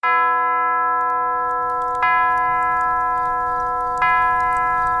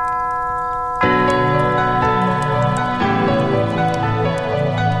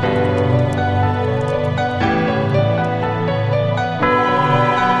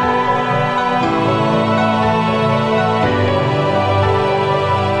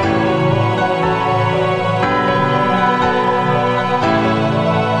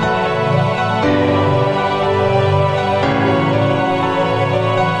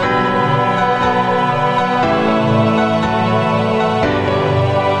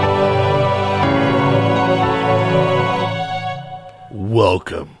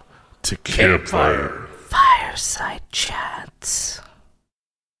Fireside Chats.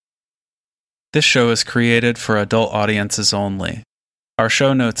 This show is created for adult audiences only. Our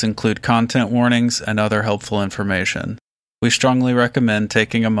show notes include content warnings and other helpful information. We strongly recommend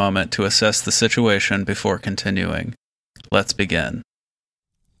taking a moment to assess the situation before continuing. Let's begin.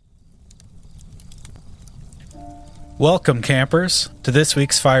 Welcome, campers, to this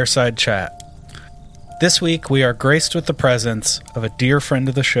week's Fireside Chat. This week, we are graced with the presence of a dear friend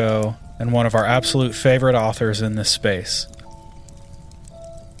of the show and one of our absolute favorite authors in this space.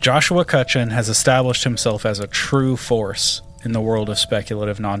 Joshua Cutchin has established himself as a true force in the world of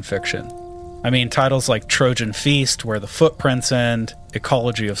speculative nonfiction. I mean, titles like Trojan Feast, Where the Footprints End,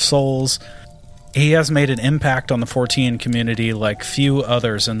 Ecology of Souls. He has made an impact on the Fortean community like few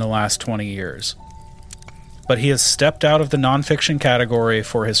others in the last 20 years. But he has stepped out of the nonfiction category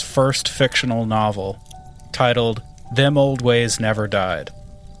for his first fictional novel, titled Them Old Ways Never Died.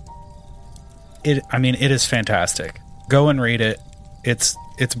 It is fantastic. Go and read it. It's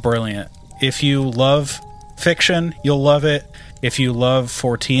brilliant. If you love fiction, you'll love it. If you love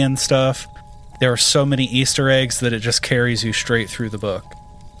Fortean stuff, there are so many Easter eggs that it just carries you straight through the book.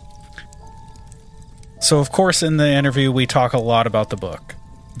 So, of course, in the interview, we talk a lot about the book.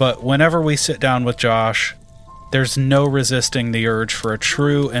 But whenever we sit down with Josh, there's no resisting the urge for a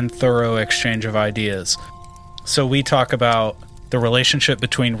true and thorough exchange of ideas. So we talk about the relationship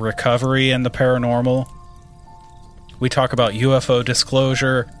between recovery and the paranormal. We talk about UFO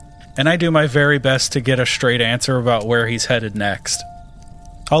disclosure, and I do my very best to get a straight answer about where he's headed next.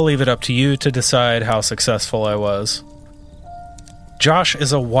 I'll leave it up to you to decide how successful I was. Josh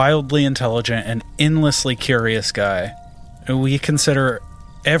is a wildly intelligent and endlessly curious guy, and we consider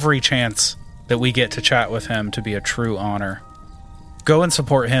every chance that we get to chat with him to be a true honor. Go and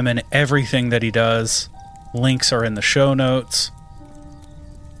support him in everything that he does. Links are in the show notes.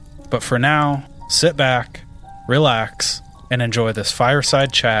 But for now, sit back, relax, and enjoy this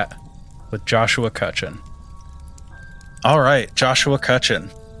fireside chat with Joshua Cutchin. All right, Joshua Cutchin,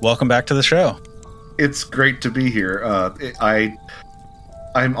 welcome back to the show. It's great to be here.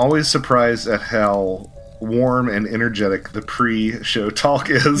 I'm always surprised at how warm and energetic the pre-show talk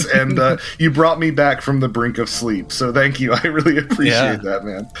is, and you brought me back from the brink of sleep, so thank you. I really appreciate that,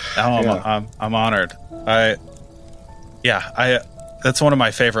 man. I'm honored. That's one of my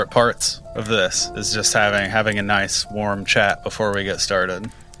favorite parts of this, is just having a nice warm chat before we get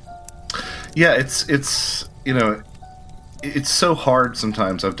started. Yeah, it's so hard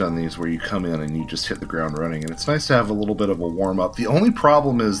sometimes. I've done these where you come in and you just hit the ground running, and it's nice to have a little bit of a warm-up. The only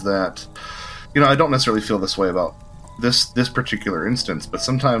problem is that, I don't necessarily feel this way about this particular instance, but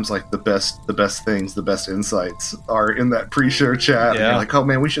sometimes like the best things, the best insights are in that pre-show chat. Yeah. And you're like, oh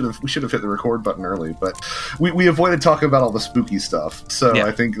man, we should have hit the record button early, but we avoided talking about all the spooky stuff. So yeah.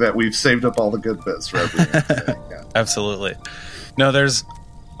 I think that we've saved up all the good bits for everything. Yeah. Absolutely. No, there's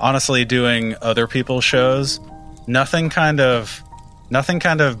honestly, doing other people's shows, nothing kind of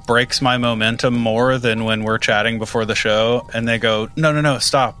breaks my momentum more than when we're chatting before the show and they go, no,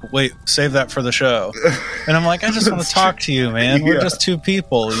 stop, wait, save that for the show. And I'm like, I just want to talk to you, man. We're just two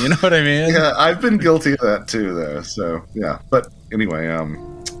people, you know what I mean? Yeah, I've been guilty of that too, though. So yeah, but anyway,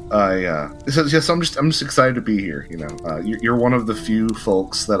 I'm just excited to be here. You're one of the few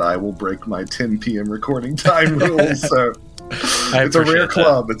folks that I will break my 10 p.m. recording time rules. So it's a rare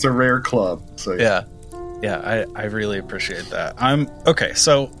club. It's a rare club. So yeah. Yeah, I really appreciate that. Okay,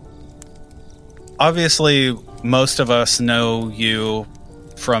 so obviously most of us know you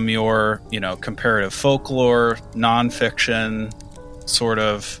from your, comparative folklore, nonfiction sort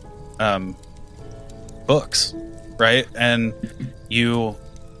of books, right? And you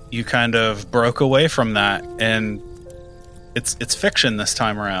kind of broke away from that, and it's fiction this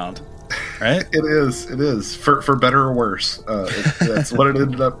time around, right? It is for better or worse. That's what it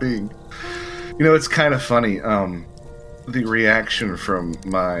ended up being. It's kind of funny, the reaction from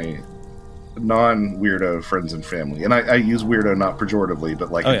my non-weirdo friends and family, and I use weirdo not pejoratively,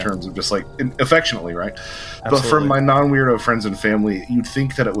 but in terms of just affectionately, right? Absolutely. But from my non-weirdo friends and family, you'd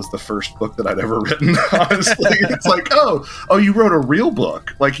think that it was the first book that I'd ever written, honestly. It's like, oh, you wrote a real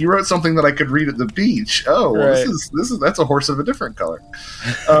book. Like, you wrote something that I could read at the beach. Oh, well, right. That's a horse of a different color.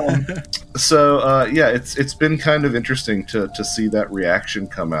 It's been kind of interesting to see that reaction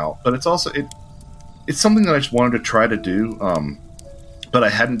come out, but it's also it's something that I just wanted to try to do, but I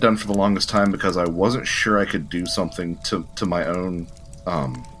hadn't done for the longest time because I wasn't sure I could do something to my own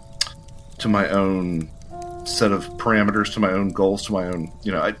set of parameters, to my own goals, to my own,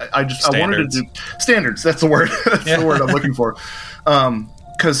 I wanted to do standards. That's the word. That's the word I'm looking for.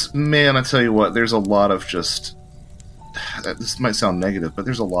 Because man, I tell you what, there's a lot of just this might sound negative, but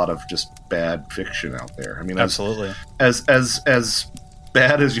there's a lot of just bad fiction out there. I mean, absolutely, as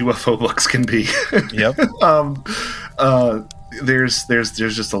bad as UFO books can be. Yep. There's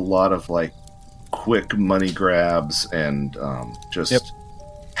just a lot of like quick money grabs and just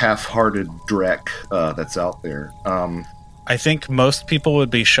half-hearted dreck that's out there. I think most people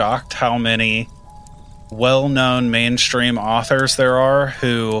would be shocked how many well-known mainstream authors there are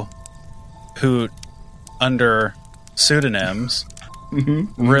who under pseudonyms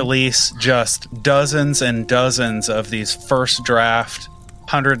release just dozens and dozens of these first draft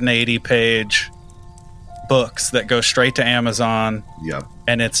 180-page books that go straight to Amazon. Yep.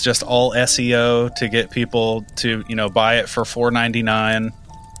 And it's just all SEO to get people to, buy it for $4.99.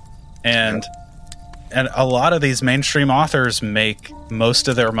 And a lot of these mainstream authors make most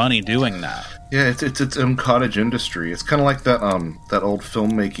of their money doing that. Yeah, it's its own cottage industry. It's kind of like that old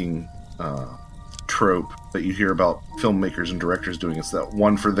filmmaking trope that you hear about filmmakers and directors doing. It's that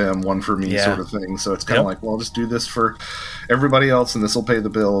one for them, one for me sort of thing. So it's kind of like, well, I'll just do this for everybody else, and this will pay the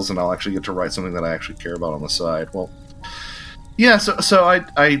bills, and I'll actually get to write something that I actually care about on the side. Well, yeah, so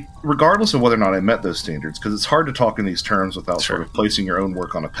I regardless of whether or not I met those standards, because it's hard to talk in these terms without sort of placing your own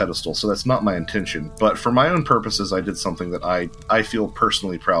work on a pedestal, so that's not my intention. But for my own purposes, I did something that I feel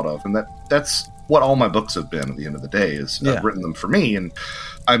personally proud of, and that's what all my books have been at the end of the day, is I've written them for me, and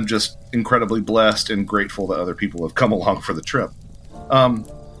I'm just incredibly blessed and grateful that other people have come along for the trip.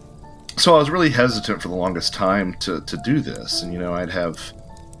 So I was really hesitant for the longest time to do this, and I'd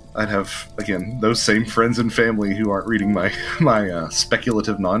have again those same friends and family who aren't reading my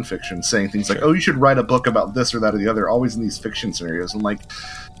speculative nonfiction saying things like, "Oh, you should write a book about this or that or the other," always in these fiction scenarios. I'm like,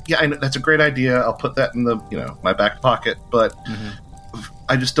 yeah, I know, that's a great idea. I'll put that in the my back pocket, but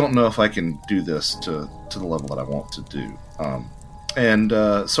I just don't know if I can do this to the level that I want to do.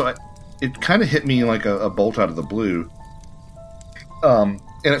 So it kind of hit me like a bolt out of the blue. And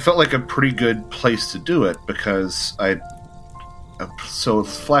it felt like a pretty good place to do it because so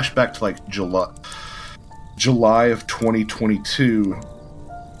flashback to like July of 2022,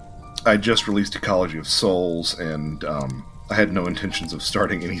 I just released Ecology of Souls, and I had no intentions of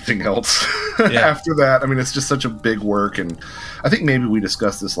starting anything else after that. I mean, it's just such a big work, and I think maybe we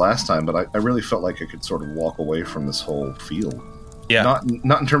discussed this last time, but I really felt like I could sort of walk away from this whole field. Yeah.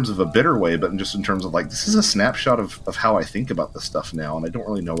 Not in terms of a bitter way, but just in terms of like, this is a snapshot of how I think about this stuff now, and I don't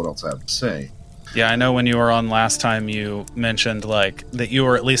really know what else I have to say. Yeah, I know when you were on last time, you mentioned like that you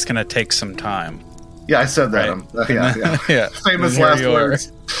were at least going to take some time. Yeah, I said that. Right? Yeah. Famous last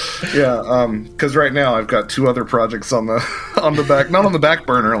words. Yeah, because right now I've got two other projects on the back, not on the back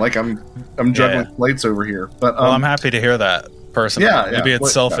burner. Like I'm juggling plates over here. But well, I'm happy to hear that personally. Yeah, maybe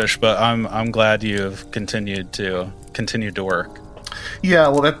it's selfish, but I'm glad you've continued to work. Yeah,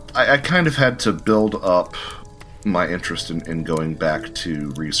 well, I kind of had to build up my interest in going back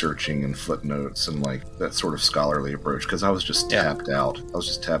to researching and footnotes and like that sort of scholarly approach, because I was just tapped out. I was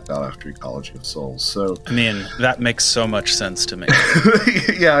just tapped out after Ecology of Souls. So I mean, that makes so much sense to me.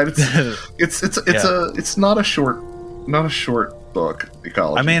 Yeah, it's not a short book,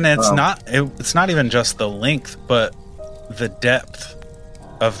 Ecology. I mean, it's not even just the length, but the depth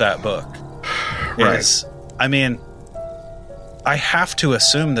of that book. Is, I mean, I have to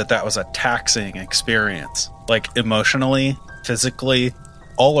assume that was a taxing experience, like emotionally, physically,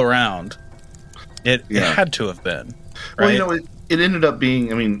 all around. It had to have been. Right? Well, it ended up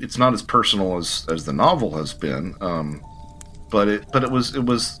being. I mean, it's not as personal as the novel has been, but it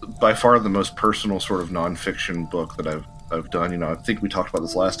was by far the most personal sort of nonfiction book that I've done. I think we talked about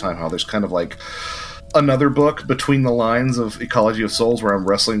this last time, how there's kind of like another book between the lines of Ecology of Souls where I'm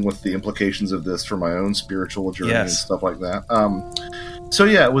wrestling with the implications of this for my own spiritual journey and stuff like that. So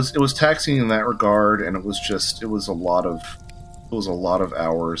yeah, it was taxing in that regard, and it was a lot of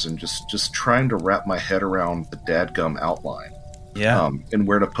hours and just trying to wrap my head around the dadgum outline. Yeah. And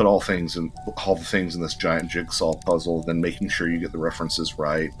where to put all the things in this giant jigsaw puzzle, then making sure you get the references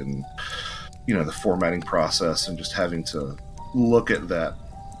right, and the formatting process, and just having to look at that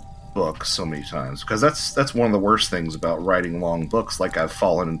book so many times, because that's one of the worst things about writing long books, like I've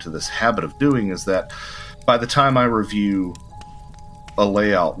fallen into this habit of doing, is that by the time I review a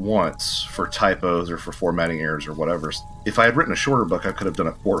layout once for typos or for formatting errors or whatever, if I had written a shorter book, I could have done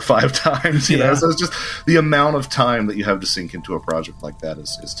it 4 or 5 times. So it's just the amount of time that you have to sink into a project like that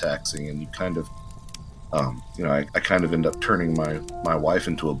is taxing, and you kind of I kind of end up turning my wife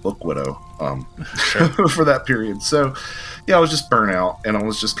into a book widow for that period. So yeah, I was just burnt out, and I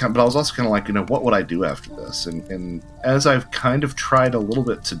was just but I was also kind of like, what would I do after this? And as I've kind of tried a little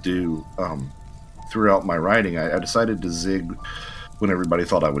bit to do throughout my writing, I decided to zig when everybody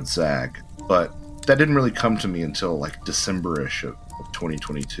thought I would zag. But that didn't really come to me until like December-ish of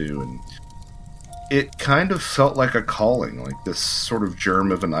 2022, and it kind of felt like a calling. Like this sort of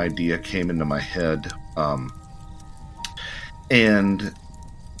germ of an idea came into my head, and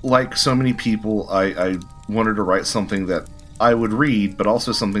like so many people, I wanted to write something that I would read, but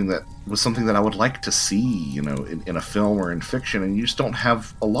also something that I would like to see, you know, in a film or in fiction, and you just don't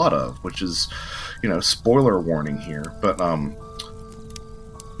have a lot of, which is, you know, spoiler warning here, but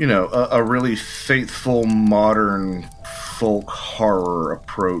you know, a really faithful modern folk horror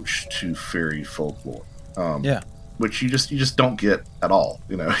approach to fairy folklore. Which you just don't get at all.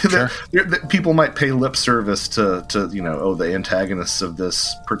 You know, Sure. People might pay lip service to you know, oh, the antagonists of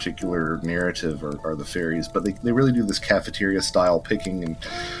this particular narrative are the fairies, but they really do this cafeteria style picking and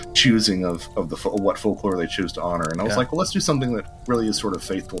choosing of what folklore they choose to honor. And I was like, well, let's do something that really is sort of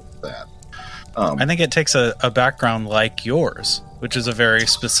faithful to that. I think it takes a background like yours, which is a very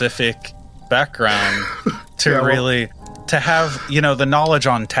specific background to to have, you know, the knowledge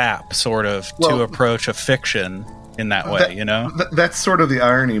on tap, sort of, to approach a fiction in that way, you know? That's sort of the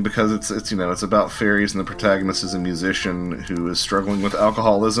irony, because it's you know, it's about fairies, and the protagonist is a musician who is struggling with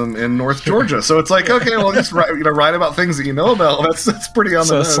alcoholism in North Georgia. So it's like, okay, well, just write about things that you know about. That's pretty on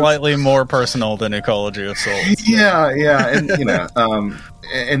the nose. So slightly more personal than Ecology of Souls. Yeah, and you know,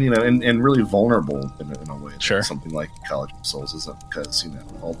 and you know, and really vulnerable in a way. Sure. Something like Ecology of Souls isn't, because, you know,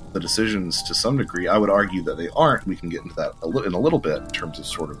 all the decisions, to some degree, I would argue that they aren't. We can get into that in a little bit in terms of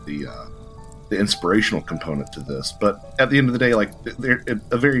sort of the inspirational component to this, but at the end of the day, like,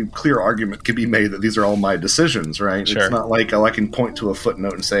 a very clear argument could be made that these are all my decisions, right? Sure. It's not like I can point to a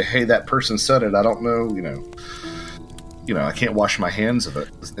footnote and say, hey, that person said it, I don't know, you know, I can't wash my hands of it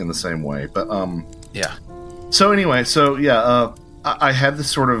in the same way, but so anyway, I had this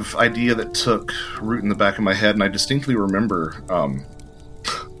sort of idea that took root in the back of my head, and I distinctly remember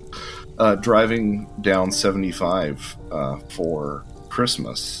driving down 75 for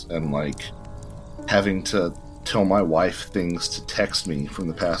Christmas, and like having to tell my wife things to text me from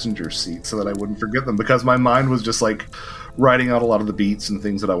the passenger seat so that I wouldn't forget them, because my mind was just like writing out a lot of the beats and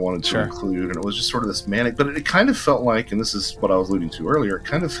things that I wanted to include, and it was just sort of this manic, but it kind of felt like, and this is what I was alluding to earlier, it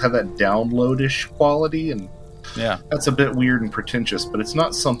kind of had that download-ish quality, and that's a bit weird and pretentious, but it's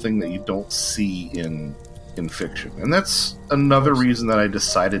not something that you don't see in fiction. And that's another reason that I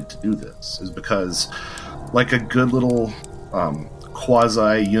decided to do this, is because, like a good little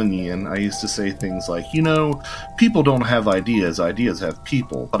quasi-Jungian, I used to say things like, you know, people don't have ideas have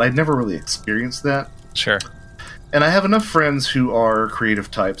people, but I'd never really experienced that. Sure. And I have enough friends who are creative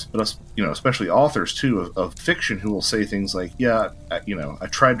types, but, you know, especially authors too of fiction, who will say things like, you know, I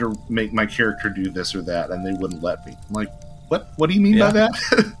tried to make my character do this or that, and they wouldn't let me. I'm like, what do you mean by that?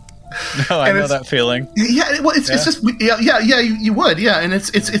 No, I know that feeling. Yeah, well, it's just you would, and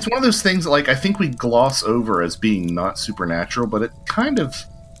it's one of those things that, like, I think we gloss over as being not supernatural, but it kind of,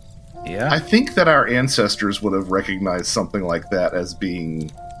 I think that our ancestors would have recognized something like that as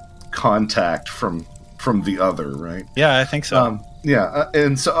being contact from the other, right? Yeah, I think so.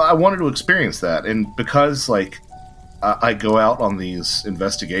 And so I wanted to experience that, and because, like, I go out on these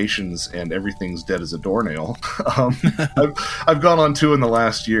investigations and everything's dead as a doornail. I've gone on 2 in the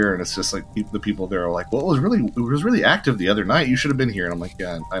last year, and it's just like the people there are like, "Well, it was really active the other night. You should have been here." And I'm like,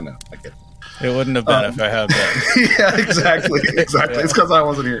 "Yeah, I know, I get it." It wouldn't have been if I had been. Yeah, exactly. It's because I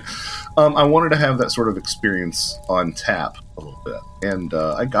wasn't here. I wanted to have that sort of experience on tap a little bit, and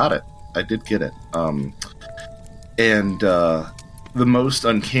I got it. I did get it. The most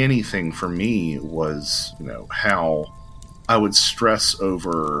uncanny thing for me was, you know, how I would stress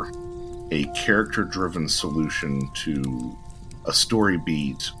over a character-driven solution to a story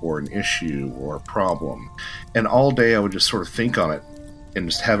beat or an issue or a problem. And all day I would just sort of think on it and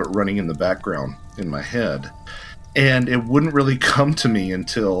just have it running in the background in my head. And it wouldn't really come to me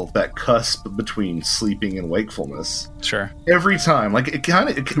until that cusp between sleeping and wakefulness. Sure. Every time. Like,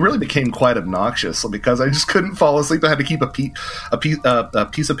 it really became quite obnoxious, because I just couldn't fall asleep. I had to keep a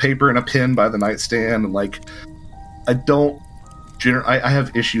piece of paper and a pen by the nightstand. And, like, I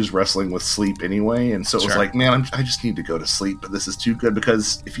have issues wrestling with sleep anyway. And so it was like, man, I just need to go to sleep. But this is too good,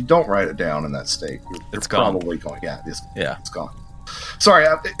 because if you don't write it down in that state, it's probably going, it's gone. Sorry,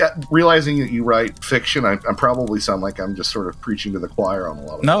 realizing that you write fiction, I probably sound like I'm just sort of preaching to the choir on a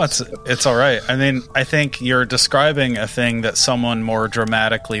lot of this. No, it's all right. I mean, I think you're describing a thing that someone more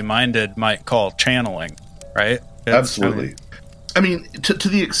dramatically minded might call channeling, right? Absolutely. I mean, to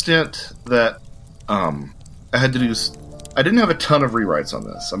the extent that I had to do... I didn't have a ton of rewrites on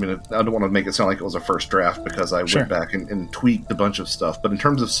this. I mean, I don't want to make it sound like it was a first draft, because I went back and tweaked a bunch of stuff. But in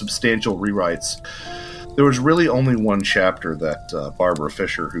terms of substantial rewrites... there was really only one chapter that Barbara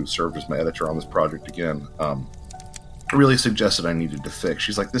Fisher, who served as my editor on this project again, really suggested I needed to fix.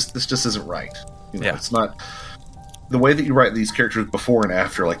 She's like, this just isn't right. It's not the way that you write these characters before and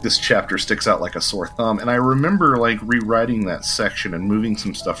after. Like, this chapter sticks out like a sore thumb. And I remember like rewriting that section and moving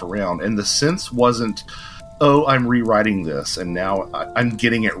some stuff around, and the sense wasn't, oh, I'm rewriting this and now I'm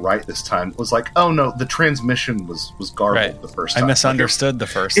getting it right this time. It was like, oh no, the transmission was garbled the first time. I misunderstood the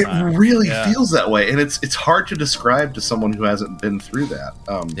first time. It really feels that way, and it's hard to describe to someone who hasn't been through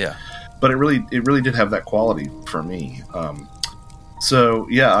that. But it really did have that quality for me. So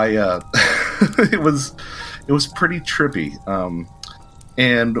yeah, I it was pretty trippy.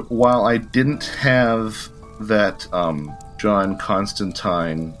 And while I didn't have that John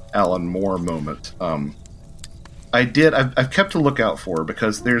Constantine, Alan Moore moment, I've kept a lookout for,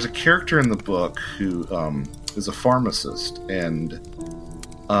 because there's a character in the book who is a pharmacist, and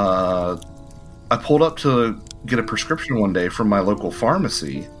I pulled up to get a prescription one day from my local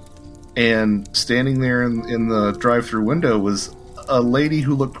pharmacy, and standing there in the drive-through window was a lady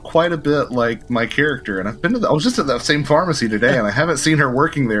who looked quite a bit like my character. And I was just at that same pharmacy today, and I haven't seen her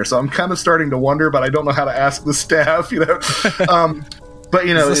working there, so I'm kind of starting to wonder, but I don't know how to ask the staff, But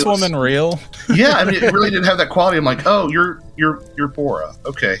is this woman real? Yeah, I mean, it really did have that quality. I'm like, oh, you're Bora,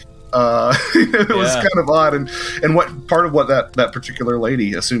 okay. It was kind of odd, and what part of what that particular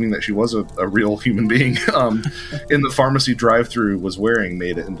lady, assuming that she was a real human being, in the pharmacy drive-through was wearing,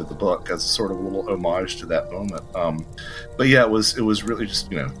 made it into the book as sort of a little homage to that moment. But yeah, it was really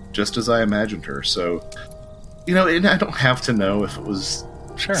just as I imagined her. So, and I don't have to know if it was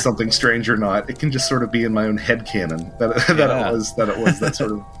something strange or not. It can just sort of be in my own headcanon that it was that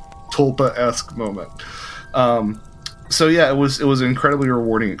sort of Tulpa-esque moment. So yeah, it was an incredibly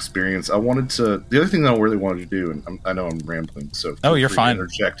rewarding experience. The other thing that I really wanted to do, and I know I'm rambling, so you're fine.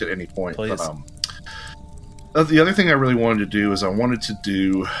 Interject at any point. Please. But the other thing I really wanted to do is I wanted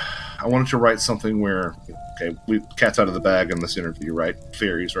to write something where, cat's out of the bag in this interview, right?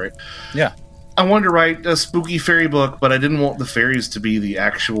 Fairies, right? Yeah. I wanted to write a spooky fairy book, but I didn't want the fairies to be the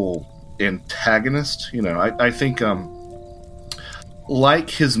actual antagonist. I think like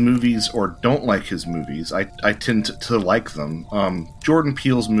his movies or don't like his movies, I tend to like them. Jordan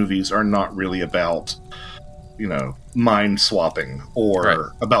Peele's movies are not really about, mind swapping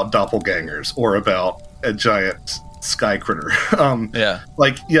or about doppelgangers or about a giant sky critter.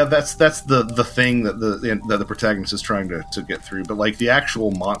 That's the thing that the protagonist is trying to get through. But like the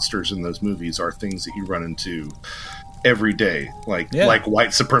actual monsters in those movies are things that you run into every day, like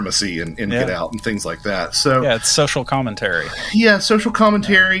white supremacy and Get Out and things like that. So it's social commentary. Yeah, social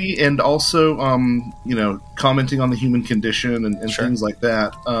commentary, and also commenting on the human condition and things like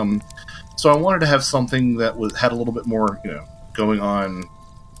that. So I wanted to have something that had a little bit more, going on.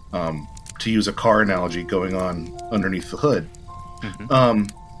 To use a car analogy, going on underneath the hood. Mm-hmm.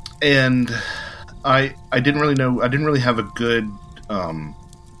 And I didn't really have a good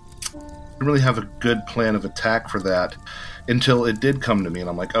plan of attack for that until it did come to me, and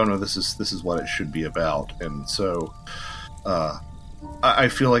I'm like, oh no, this is what it should be about. And so I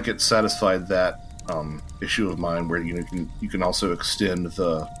feel like it satisfied that issue of mine, where you can also extend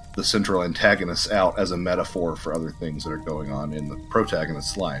the central antagonist out as a metaphor for other things that are going on in the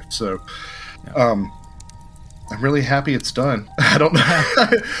protagonist's life. So I'm really happy it's done. I don't know.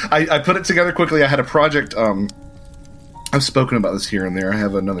 I put it together quickly. I had a project. I've spoken about this here and there. I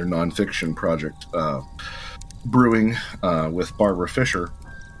have another nonfiction project brewing with Barbara Fisher.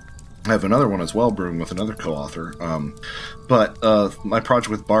 I have another one as well brewing with another co-author. But my project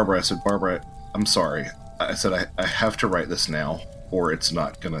with Barbara, I said, Barbara, I'm sorry. I said I have to write this now, or it's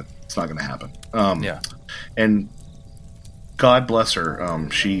not gonna happen. And God bless her.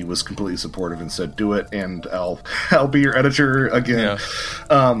 She was completely supportive and said, "Do it, and I'll be your editor again."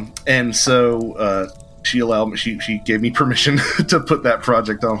 Yeah. And so she allowed me. She gave me permission to put that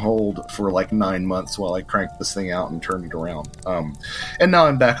project on hold for like 9 months while I cranked this thing out and turned it around. And now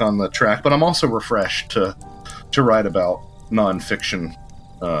I'm back on the track, but I'm also refreshed to write about nonfiction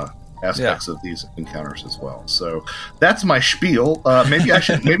aspects of these encounters as well. So that's my spiel. Maybe I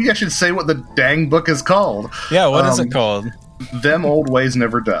should say what the dang book is called. Yeah, what is it called? Them Old Ways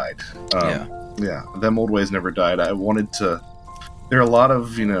Never Died. Them Old Ways Never Died. I wanted to. There are a lot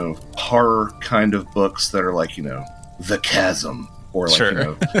of horror kind of books that are like The Chasm or like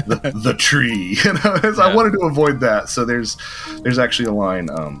the Tree. I wanted to avoid that. So there's actually a line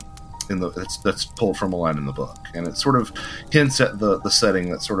that's pulled from a line in the book, and it sort of hints at the setting,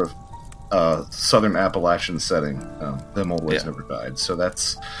 that sort of Southern Appalachian setting. Them Old Ways Never Died. So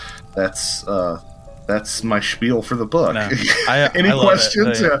that's that's my spiel for the book. No, Any I love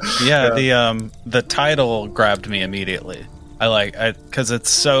questions? The title grabbed me immediately. Because it's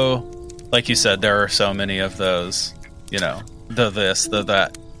so, like you said, there are so many of those, the this, the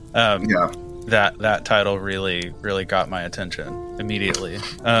that. That title really got my attention immediately.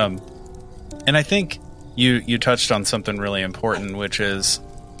 And I think you touched on something really important, which is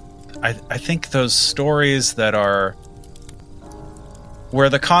I think those stories that are where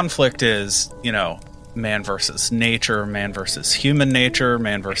the conflict is, man versus nature, man versus human nature,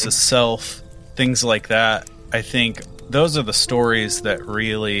 man versus self, things like that. I think those are the stories that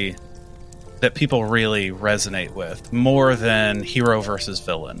people really resonate with more than hero versus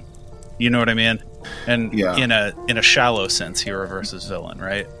villain. You know what I mean? And in a shallow sense, hero versus villain,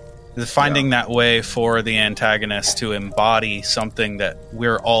 right? Finding that way for the antagonist to embody something that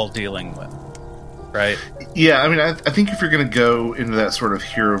we're all dealing with, right? Yeah, I mean, I think if you're going to go into that sort of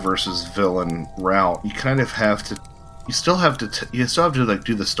hero versus villain route, you kind of have to. You still have to like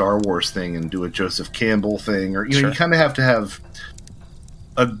do the Star Wars thing and do a Joseph Campbell thing, or you kind of have to have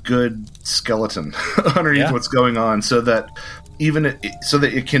a good skeleton underneath what's going on, so that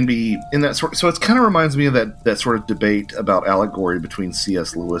it can be in that sort. So it kind of reminds me of that sort of debate about allegory between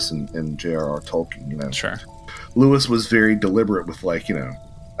C.S. Lewis and J.R.R. Tolkien. Sure. Lewis was very deliberate with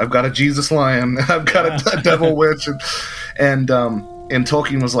I've got a Jesus lion, I've got a devil witch, and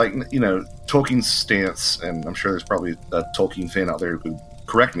Tolkien was like, Tolkien's stance, and I'm sure there's probably a Tolkien fan out there who could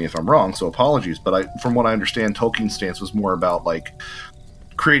correct me if I'm wrong, so apologies, but from what I understand, Tolkien's stance was more about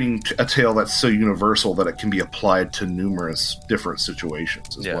creating a tale that's so universal that it can be applied to numerous different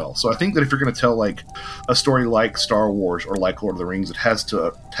situations as well. So I think that if you're going to tell a story like Star Wars or like Lord of the Rings, it has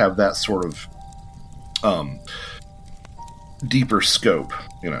to have that sort of deeper scope.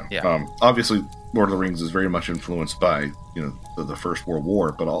 Obviously Lord of the Rings is very much influenced by the First World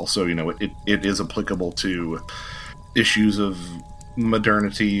War, but also it is applicable to issues of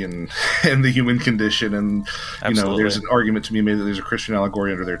modernity and the human condition, and there's an argument to be made that there's a Christian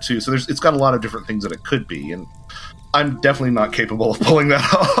allegory under there too. So it's got a lot of different things that it could be, and I'm definitely not capable of pulling that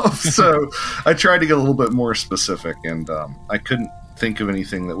off. So I tried to get a little bit more specific, and I couldn't think of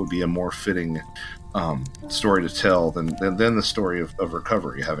anything that would be a more fitting story to tell than the story of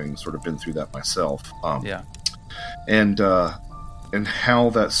recovery, having sort of been through that myself. And how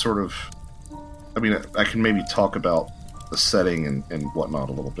that sort of, I mean, I can maybe talk about the setting and whatnot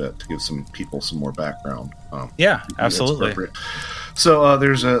a little bit to give some people some more background. Absolutely. So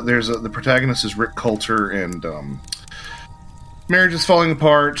the protagonist is Rick Coulter, and marriage is falling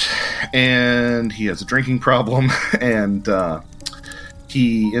apart, and he has a drinking problem, and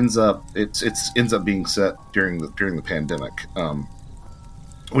he ends up being set during the pandemic,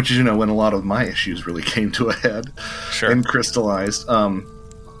 which is when a lot of my issues really came to a head and crystallized.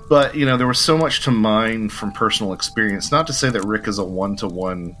 But, there was so much to mine from personal experience. Not to say that Rick is a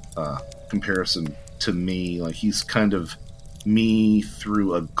one-to-one comparison to me. He's kind of me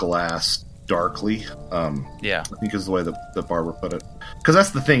through a glass darkly. I think is the way that Barbara put it. Because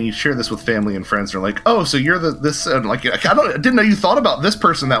that's the thing. You share this with family and friends. They're like, oh, so you're this... And I didn't know you thought about this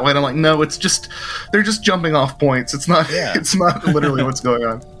person that way. And I'm like, no, it's just... They're just jumping off points. It's not It's not literally what's going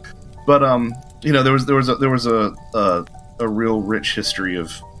on. But, there was a real rich history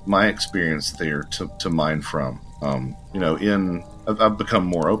of my experience there to mine from. I've become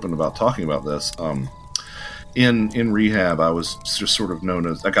more open about talking about this. In rehab, I was just sort of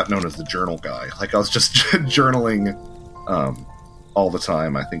I got known as the journal guy. I was just journaling all the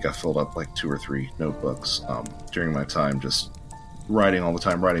time. I think I filled up 2 or 3 notebooks during my time, just writing all the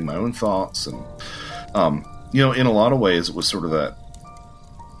time, writing my own thoughts. And, in a lot of ways, it was sort of that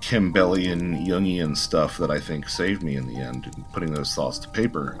Campbellian, Jungian stuff that I think saved me in the end, in putting those thoughts to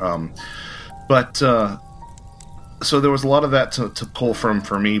paper. So there was a lot of that to pull from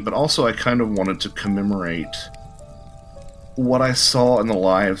for me, but also I kind of wanted to commemorate what I saw in the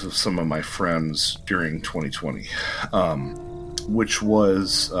lives of some of my friends during 2020, which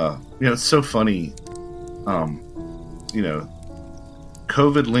was, it's so funny.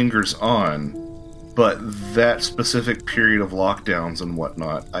 COVID lingers on, but that specific period of lockdowns and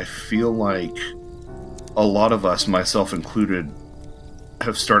whatnot, I feel like a lot of us, myself included,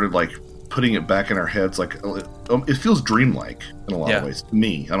 have started putting it back in our heads. It feels dreamlike in a lot of ways to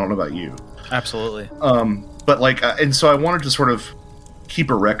me. I don't know about you. Absolutely. And so I wanted to sort of keep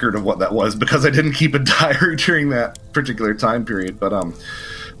a record of what that was, because I didn't keep a diary during that particular time period. But I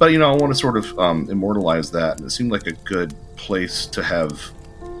want to sort of immortalize that, and it seemed like a good place to have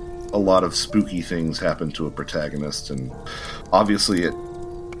a lot of spooky things happen to a protagonist, and obviously it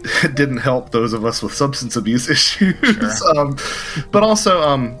didn't help those of us with substance abuse issues. Sure. But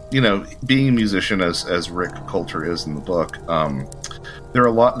also, being a musician as Rick Coulter is in the book, there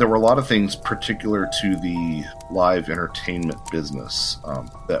were a lot of things particular to the live entertainment business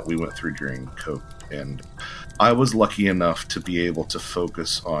that we went through during COVID, and I was lucky enough to be able to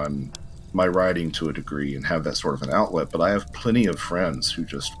focus on my writing to a degree and have that sort of an outlet. But I have plenty of friends who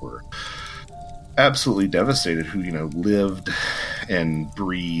just were absolutely devastated, who lived and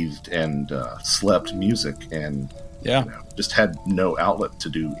breathed and slept music, and just had no outlet to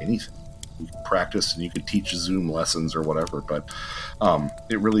do anything. You could practice and you could teach Zoom lessons or whatever, but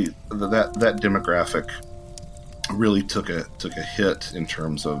it really that demographic really took a hit in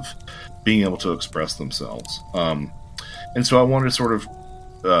terms of being able to express themselves, and so I wanted to sort of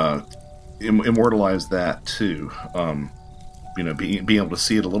immortalize that too. Being able to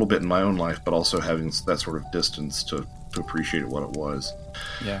see it a little bit in my own life, but also having that sort of distance to appreciate what it was.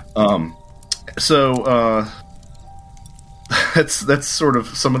 Yeah. So that's sort of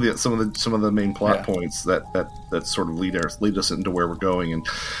some of the main plot points that sort of lead us into where we're going. And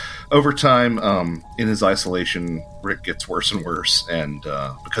over time, in his isolation, Rick gets worse and worse, and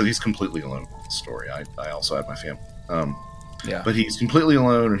because he's completely alone in the story. I also have my family. But he's completely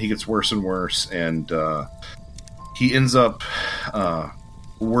alone, and he gets worse and worse, and he ends up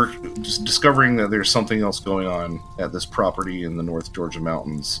just discovering that there's something else going on at this property in the North Georgia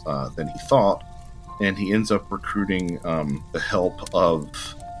mountains than he thought, and he ends up recruiting the help of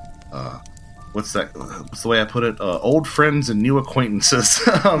what's the way I put it? Old friends and new acquaintances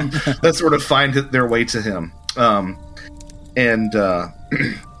that sort of find their way to him. And the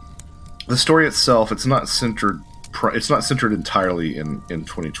story itself, it's not centered entirely in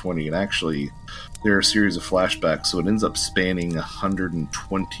 2020, and actually there are a series of flashbacks, so it ends up spanning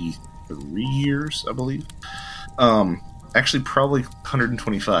 123 years, I believe. Actually, probably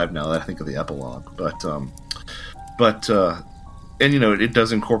 125 now that I think of the epilogue. And it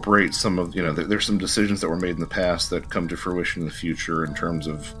does incorporate some of there's some decisions that were made in the past that come to fruition in the future in terms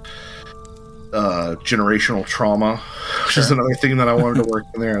of generational trauma, which is another thing that I wanted to work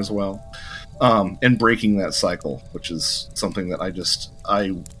in there as well. And breaking that cycle, which is something that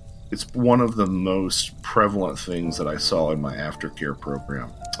it's one of the most prevalent things that I saw in my aftercare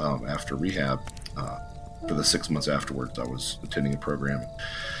program after rehab. For the 6 months afterwards, I was attending a program.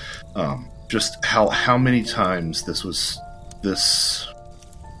 Just how many times this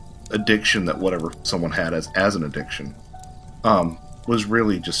addiction that whatever someone had as an addiction was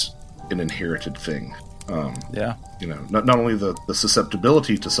really just an inherited thing. Not only the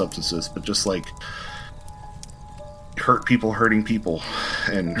susceptibility to substances, but just like hurting people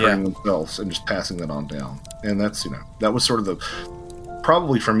and hurting themselves and just passing that on down. And that's, that was sort of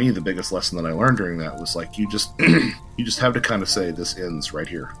probably for me, the biggest lesson that I learned during that was like, you just have to kind of say, this ends right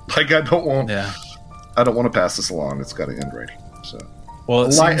here. Like, I don't want to pass this along. It's got to end right here. So. Well,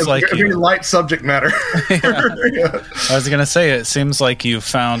 it seems like a very light subject matter. I was going to say, it seems like you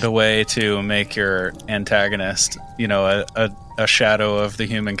found a way to make your antagonist, a shadow of the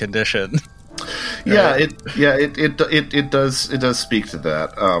human condition. It does speak to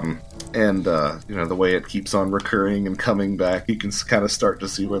that. And the way it keeps on recurring and coming back, you can kind of start to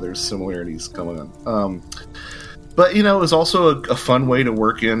see where there's similarities going on. But it was also a fun way to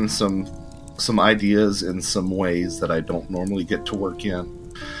work in some ideas in some ways that I don't normally get to work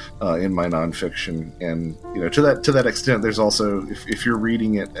in my nonfiction. And to that extent, there's also, if you're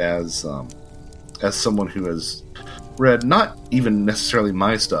reading it as someone who has read not even necessarily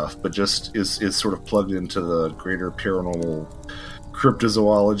my stuff, but just is sort of plugged into the greater paranormal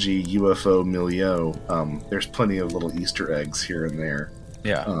cryptozoology UFO milieu, there's plenty of little Easter eggs here and there.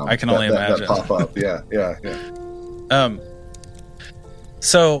 I can only imagine that pop up.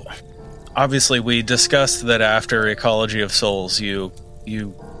 So obviously we discussed that after Ecology of Souls you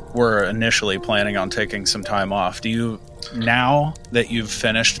were initially planning on taking some time off. Do you, now that you've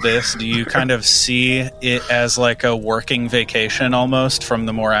finished this, do you kind of see it as like a working vacation almost from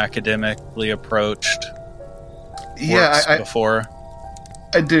the more academically approached works before?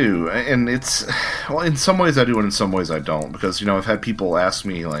 I do, and it's, well, in some ways I do and in some ways I don't, because I've had people ask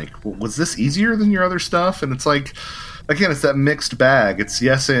me like, was this easier than your other stuff? And it's like, again, it's that mixed bag. It's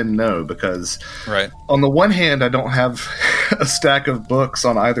yes and no, because on the one hand, I don't have a stack of books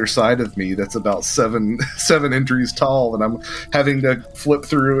on either side of me that's about seven entries tall, and I'm having to flip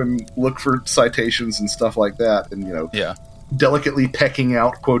through and look for citations and stuff like that, and delicately pecking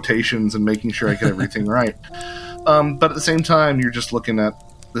out quotations and making sure I get everything right. But at the same time, you're just looking at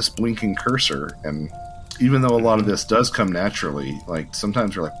this blinking cursor, and even though a lot of this does come naturally, like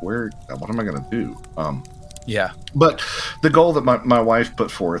sometimes you're like, what am I going to do? Yeah. But the goal that my wife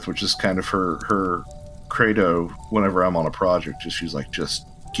put forth, which is kind of her credo whenever I'm on a project, is she's like, just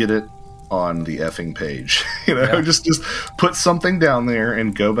get it on the effing page. Just put something down there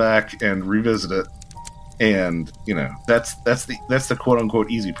and go back and revisit it. And that's the quote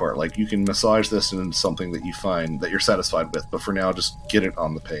unquote easy part. Like, you can massage this into something that you find that you're satisfied with, but for now, just get it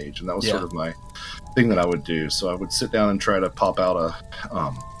on the page. And that was sort of my thing that I would do. So I would sit down and try to pop out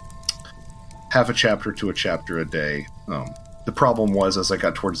a half a chapter to a chapter a day. The problem was, as I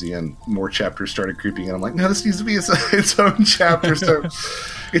got towards the end, more chapters started creeping in. I'm like, no, this needs to be its own chapter. So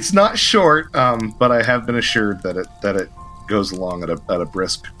it's not short, but I have been assured that it goes along at a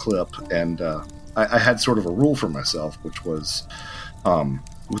brisk clip. And I had sort of a rule for myself, which was,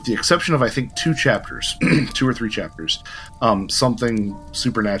 with the exception of, I think, 2 or 3 chapters, something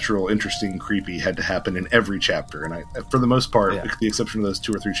supernatural, interesting, creepy had to happen in every chapter. And for the most part, with the exception of those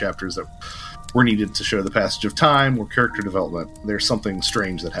 2 or 3 chapters that were needed to show the passage of time or character development, there's something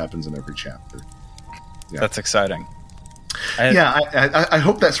strange that happens in every chapter. Yeah. That's exciting. I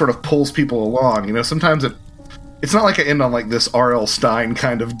hope that sort of pulls people along. Sometimes it's not like I end on like this R.L. Stine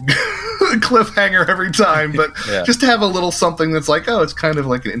kind of cliffhanger every time, but just to have a little something that's like, oh, it's kind of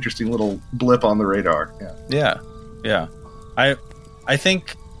like an interesting little blip on the radar. Yeah. I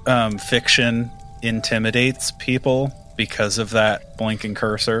think fiction intimidates people because of that blinking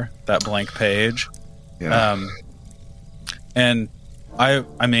cursor, that blank page. Yeah. And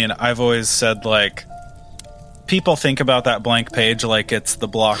I mean, I've always said, like, people think about that blank page like it's the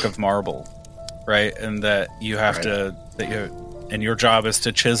block of marble, right? And that you have and your job is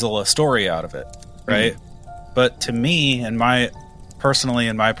to chisel a story out of it, right? Mm-hmm. But to me, in my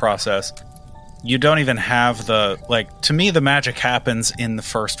process, you don't even have to me, the magic happens in the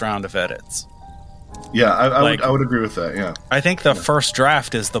first round of edits. Yeah, I would agree with that. Yeah, I think the first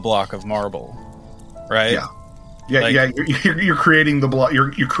draft is the block of marble, right? Yeah. You're creating the block.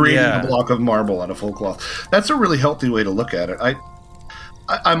 You're creating the block of marble out of whole cloth. That's a really healthy way to look at it.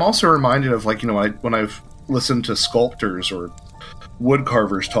 I'm also reminded of, like, when I've listened to sculptors or wood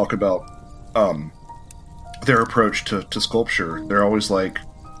carvers talk about their approach to sculpture. They're always like,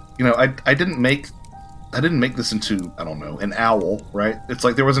 I didn't make this into, I don't know, an owl, right? It's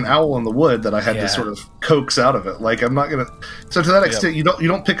like there was an owl in the wood that I had to sort of coax out of it. Like, I'm not gonna. So to that extent, you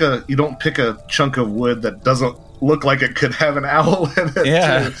don't pick a chunk of wood that doesn't look like it could have an owl in it.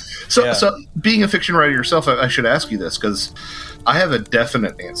 Yeah. Too. So being a fiction writer yourself, I should ask you this, because I have a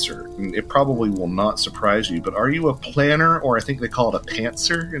definite answer, and it probably will not surprise you. But are you a planner, or I think they call it a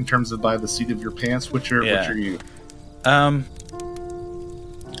pantser, in terms of by the seat of your pants? Which are you?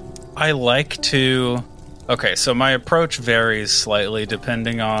 I like to. Okay, so my approach varies slightly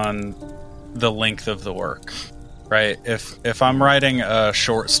depending on the length of the work, right? If I'm writing a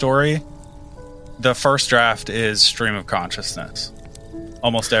short story, the first draft is stream of consciousness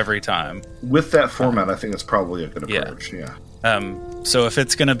almost every time. With that format, I think that's probably a good approach. Yeah. So if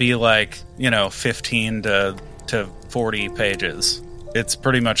it's going to be like, 15 to 40 pages, it's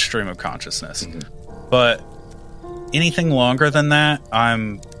pretty much stream of consciousness. Mm-hmm. But anything longer than that,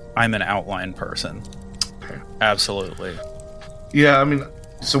 I'm an outline person. Absolutely. Yeah, I mean,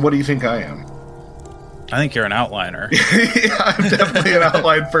 so what do you think I am? I think you're an outliner. Yeah, I'm definitely an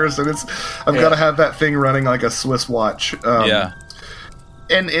outline person. I've got to have that thing running like a Swiss watch. And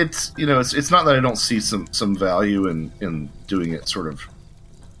it's not that I don't see some value in doing it sort of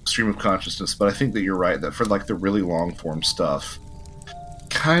stream of consciousness, but I think that you're right, that for like the really long form stuff,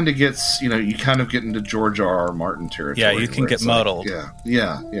 kind of gets, you kind of get into George R.R. Martin territory. Yeah, you can get muddled. Like,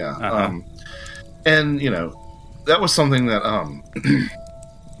 yeah. Uh-huh. And that was something that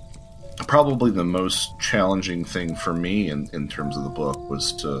probably the most challenging thing for me in terms of the book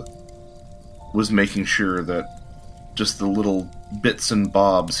was making sure that just the little bits and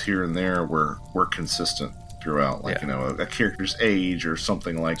bobs here and there were consistent throughout, like a character's age or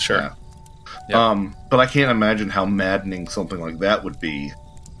something like that. Yep. But I can't imagine how maddening something like that would be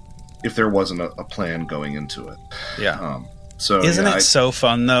if there wasn't a plan going into it. Yeah. So isn't it so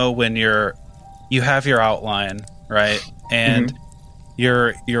fun though when you have your outline, right? And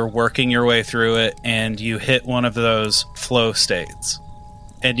you're working your way through it, and you hit one of those flow states,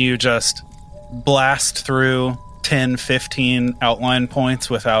 and you just blast through 10, 15 outline points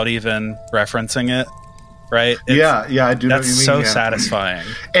without even referencing it, right? I do know what you mean. That's so satisfying.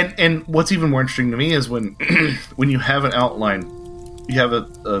 And what's even more interesting to me is when you have an outline, you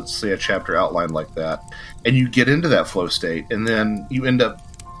have say a chapter outline like that, and you get into that flow state, and then you end up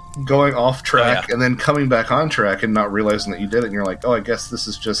going off track and then coming back on track and not realizing that you did it, and you're like, oh, I guess this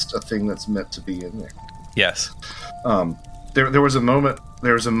is just a thing that's meant to be in there. Yes. there was a moment.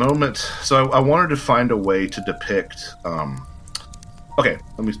 There was a moment. So I wanted to find a way to depict. Okay,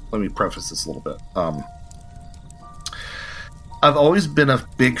 let me preface this a little bit. I've always been a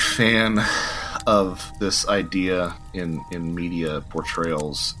big fan of this idea in media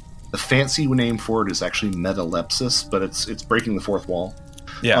portrayals. The fancy name for it is actually metalepsis, but it's breaking the fourth wall.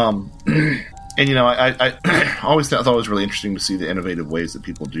 Yeah. And I always thought it was really interesting to see the innovative ways that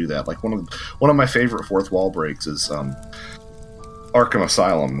people do that. Like one of my favorite fourth wall breaks is Arkham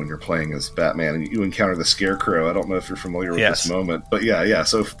Asylum, when you're playing as Batman and you encounter the Scarecrow. I don't know if you're familiar with this moment, but yeah.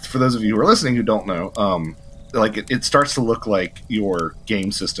 So for those of you who are listening who don't know, like it starts to look like your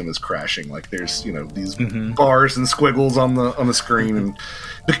game system is crashing. Like there's these bars and squiggles on the screen,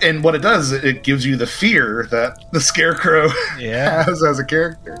 and what it does is it gives you the fear that the Scarecrow has as a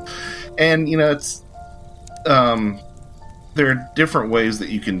character. And it's there are different ways that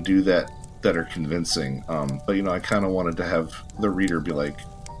you can do that are convincing. But I kind of wanted to have the reader be like,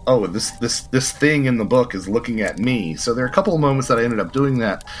 oh, this thing in the book is looking at me. So there are a couple of moments that I ended up doing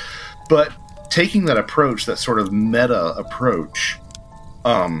that, but taking that approach, that sort of meta approach,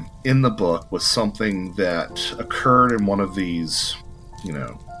 in the book was something that occurred in one of these,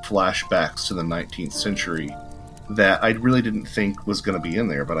 flashbacks to the 19th century that I really didn't think was going to be in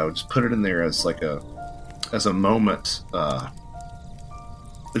there, but I would just put it in there as a moment,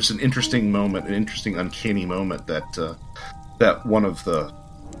 just an interesting moment, an interesting uncanny moment that one of the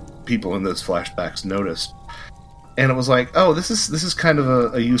people in those flashbacks noticed. And it was like, oh, this is kind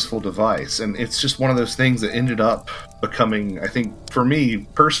of a useful device, and it's just one of those things that ended up becoming, I think, for me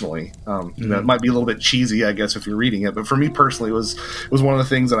personally, it might be a little bit cheesy, I guess, if you're reading it, but for me personally, it was one of the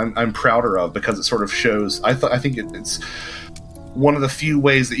things that I'm prouder of, because it sort of shows. I think it's one of the few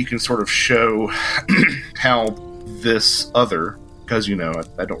ways that you can sort of show how this other, because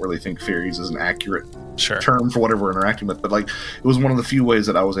I don't really think fairies is an accurate term for whatever we're interacting with, but like it was one of the few ways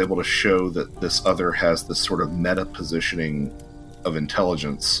that I was able to show that this other has this sort of meta positioning of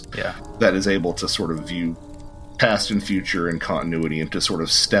intelligence that is able to sort of view past and future and continuity, and to sort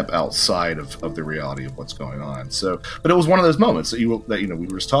of step outside of the reality of what's going on. So, but it was one of those moments that we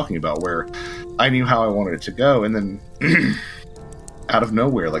were just talking about, where I knew how I wanted it to go, and then out of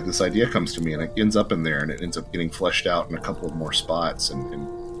nowhere, like this idea comes to me, and it ends up in there, and it ends up getting fleshed out in a couple of more spots,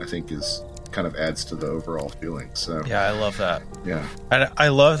 and I think is kind of adds to the overall feeling. So yeah, I love that. Yeah, I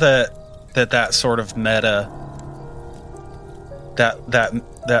love that sort of meta,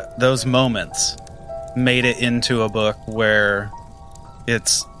 that those moments made it into a book where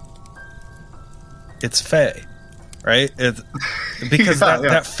it's fae, right? Because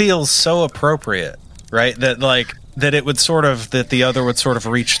that feels so appropriate, right? That it would sort of, that the other would sort of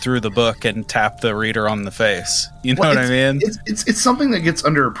reach through the book and tap the reader on the face. You know what I mean? It's something that gets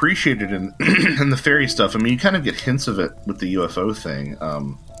underappreciated in the fairy stuff. I mean, you kind of get hints of it with the UFO thing.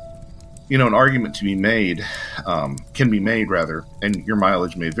 An argument to be made, can be made rather, and your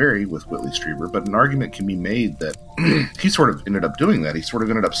mileage may vary with Whitley Strieber, but an argument can be made that he sort of ended up doing that. He sort of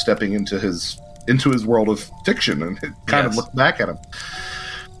ended up stepping into his world of fiction, and it kind of looked back at him.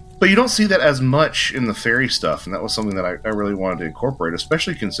 But you don't see that as much in the fairy stuff, and that was something that I really wanted to incorporate,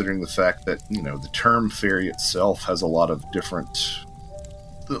 especially considering the fact that, the term fairy itself has a lot of different...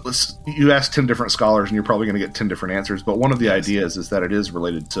 You ask 10 different scholars, and you're probably going to get 10 different answers, but one of the ideas is that it is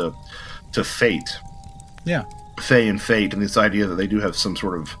related to fate. Yeah. Fae and fate, and this idea that they do have some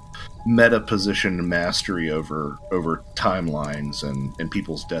sort of meta-positioned mastery over timelines and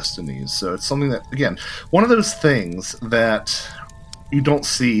people's destinies. So it's something that, again, one of those things that you don't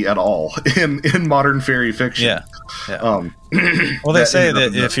see at all in modern fairy fiction. Yeah. Well, they say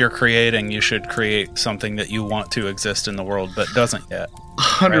that if you're creating, you should create something that you want to exist in the world, but doesn't yet.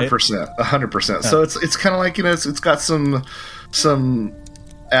 100%. 100%. So it's kind of like, it's got some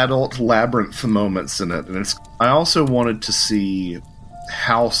adult labyrinth moments in it, and I also wanted to see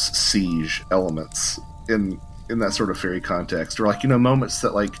house siege elements in that sort of fairy context, or moments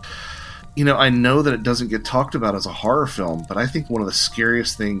that I know that it doesn't get talked about as a horror film, but I think one of the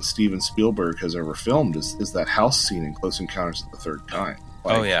scariest things Steven Spielberg has ever filmed is that house scene in Close Encounters of the Third Kind.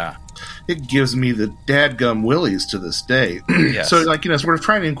 Oh yeah, it gives me the dadgum willies to this day. Yes. So so we're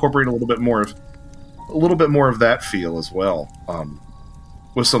trying to incorporate a little bit more of that feel as well.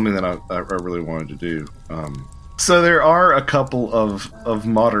 Was something that I really wanted to do. So there are a couple of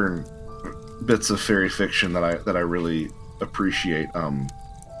modern bits of fairy fiction that I really appreciate.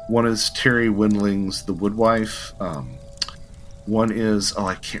 One is Terry Windling's The Woodwife. One is,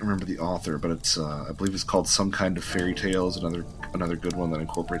 I can't remember the author, but it's I believe it's called Some Kind of Fairy Tales. Another good one that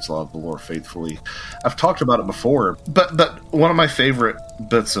incorporates a lot of the lore faithfully. I've talked about it before, but one of my favorite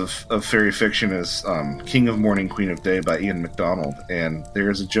bits of fairy fiction is King of Morning, Queen of Day by Ian MacDonald, and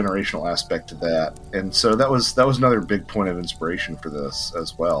there's a generational aspect to that, and so that was another big point of inspiration for this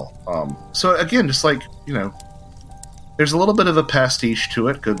as well. So again, just like, there's a little bit of a pastiche to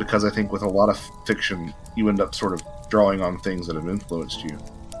it, because I think with a lot of fiction, you end up sort of drawing on things that have influenced you.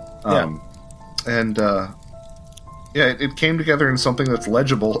 It came together in something that's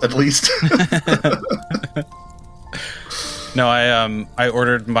legible, at least. No, I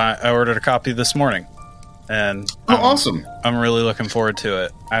ordered a copy this morning, and awesome! I'm really looking forward to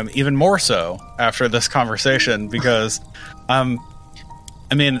it. I'm even more so after this conversation because,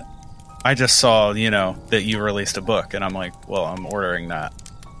 I just saw that you released a book, and I'm like, well, I'm ordering that.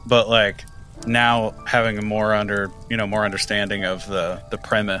 But like now having a more understanding of the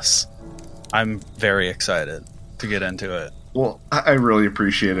premise, I'm very excited to get into it. Well, I really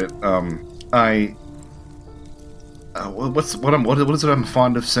appreciate it. What is it I'm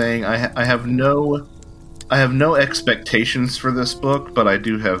fond of saying? I have no expectations for this book, but I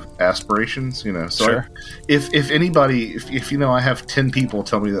do have aspirations. So sure. If anybody, if I have 10 people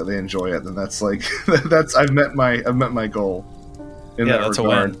tell me that they enjoy it, then that's like I've met my goal. In that that's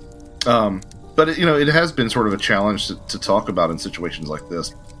regard. A win. But it has been sort of a challenge to talk about in situations like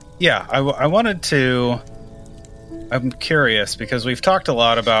this. Yeah, I wanted to. I'm curious because we've talked a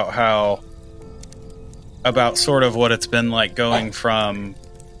lot about sort of what it's been like going from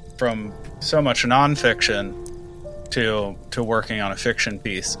so much nonfiction to working on a fiction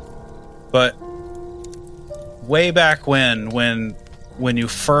piece. But way back when you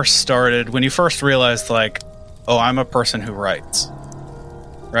first realized like, oh, I'm a person who writes,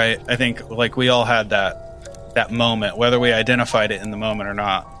 right? I think like we all had that moment, whether we identified it in the moment or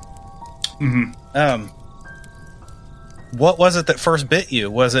not. Mm-hmm. What was it that first bit you?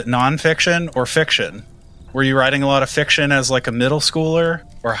 Was it nonfiction or fiction? Were you writing a lot of fiction as like a middle schooler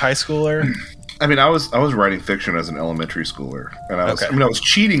or high schooler? I mean, I was writing fiction as an elementary schooler, and I was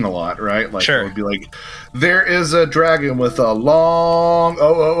cheating a lot, right? Like, sure. I would be like, "There is a dragon with a long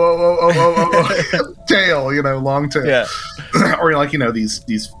tail, long tail." Yeah. Or like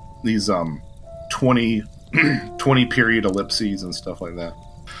these 20 period ellipses and stuff like that.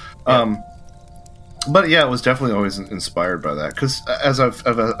 Yeah. But yeah, it was definitely always inspired by that, because as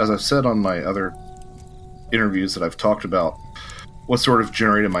I've said on my other interviews that I've talked about, what sort of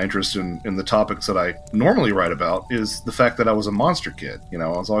generated my interest in the topics that I normally write about is the fact that I was a monster kid. I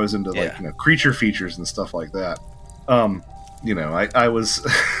was always into creature features and stuff like that. I was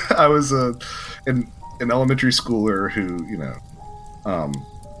an elementary schooler who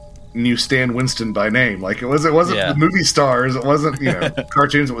knew Stan Winston by name. Like it wasn't the movie stars. It wasn't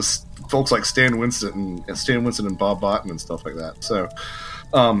cartoons. It was folks like Stan Winston and Bob Botten and stuff like that.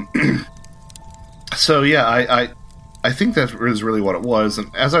 So yeah, I think that is really what it was.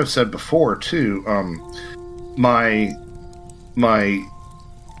 And as I've said before too, the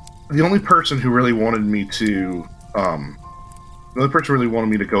only person who really wanted me to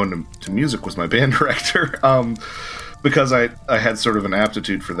go into music was my band director, because I had sort of an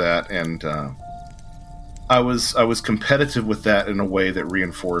aptitude for that, and I was competitive with that in a way that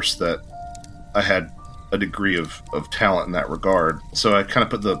reinforced that I had a degree of talent in that regard. So I kind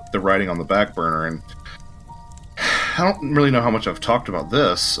of put the writing on the back burner, and I don't really know how much I've talked about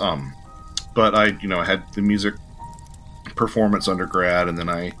this, but I had the music performance undergrad, and then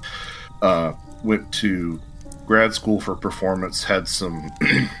I went to grad school for performance, had some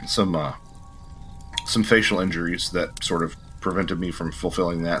facial injuries that sort of prevented me from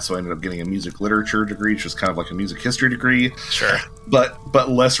fulfilling that, so I ended up getting a music literature degree, which was kind of like a music history degree, sure, but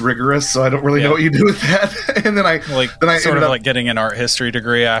less rigorous. So I don't really know what you do with that. And then I ended up getting an art history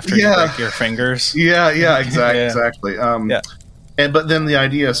degree after you break your fingers. Exactly. But then the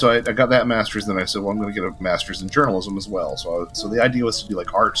idea, so I got that master's. Then I said, well, I'm going to get a master's in journalism as well. So the idea was to do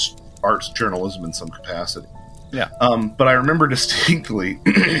like arts journalism in some capacity. Yeah. But I remember distinctly,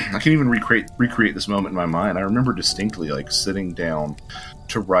 I can't even recreate this moment in my mind. I remember distinctly like sitting down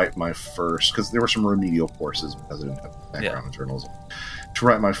to write my first, because there were some remedial courses because I didn't have a background in journalism, to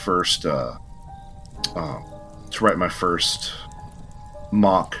write my first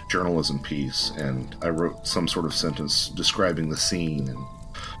mock journalism piece. And I wrote some sort of sentence describing the scene, and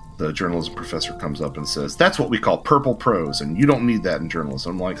the journalism professor comes up and says, "That's what we call purple prose, and you don't need that in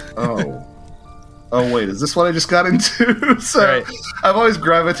journalism." I'm like, oh wait, is this what I just got into? So right. I've always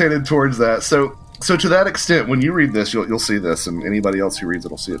gravitated towards that. So to that extent, when you read this, you'll see this, and anybody else who reads it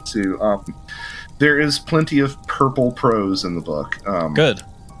will see it too. there is plenty of purple prose in the book. Good.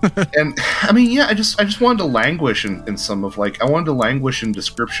 And I mean, yeah, I just wanted to languish in some of I wanted to languish in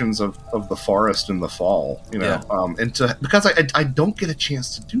descriptions of the forest in the fall, and because I don't get a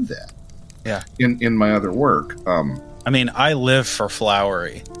chance to do that. Yeah. In my other work. I mean, I live for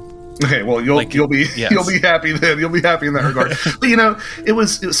flowery. Okay, well, you'll be happy then. You'll be happy in that regard.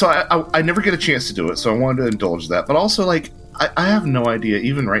 But so I never get a chance to do it, so I wanted to indulge that. But also, I have no idea,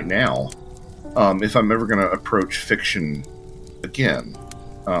 even right now, if I'm ever going to approach fiction again.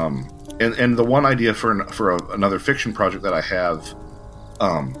 And the one idea for another fiction project that I have,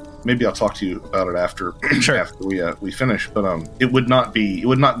 maybe I'll talk to you about it after we finish. But it would not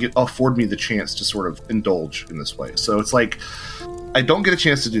afford me the chance to sort of indulge in this way. So it's I don't get a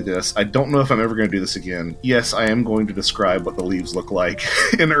chance to do this. I don't know if I'm ever going to do this again. Yes, I am going to describe what the leaves look like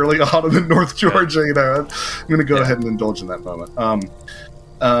in early autumn in North Georgia. I'm going to go ahead and indulge in that moment.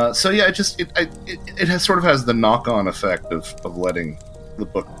 So yeah, it has sort of has the knock-on effect of letting the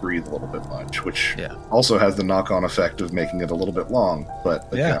book breathe a little bit much, which also has the knock-on effect of making it a little bit long. But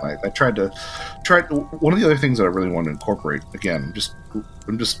again, I tried one of the other things that I really want to incorporate. Again,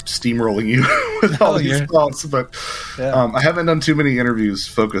 I'm just steamrolling you with all these thoughts, but I haven't done too many interviews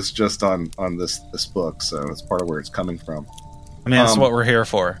focused just on this book, so it's part of where it's coming from. I mean, that's what we're here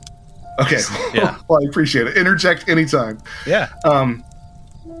for. Okay, well, I appreciate it. Interject anytime. Yeah.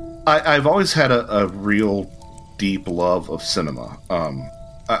 I've always had a real deep love of cinema.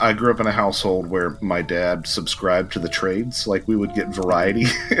 I grew up in a household where my dad subscribed to the trades. We would get Variety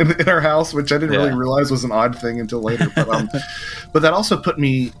in our house, which I didn't really realize was an odd thing until later. But that also put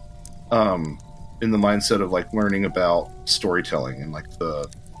me in the mindset of learning about storytelling and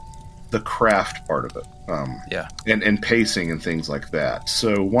the craft part of it. And pacing and things like that.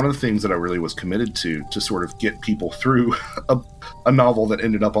 So one of the things that I really was committed to sort of get people through a novel that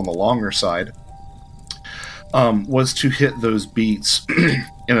ended up on the longer side was to hit those beats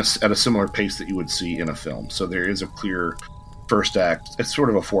at a similar pace that you would see in a film. So there is a clear first act. It's sort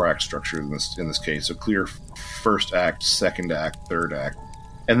of a 4-act structure in this case. A clear first act, second act, third act,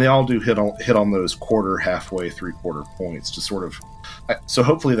 and they all do hit on those quarter, halfway, 3/4 points to sort of. So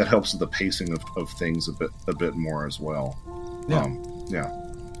hopefully that helps with the pacing of things a bit more as well. Yeah.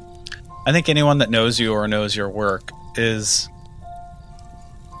 I think anyone that knows you or knows your work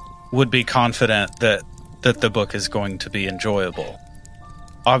would be confident that the book is going to be enjoyable.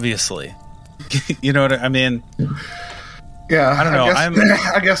 Obviously. You know what I mean? Yeah. I don't know.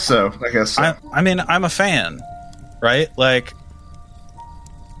 I guess so. I mean, I'm a fan, right?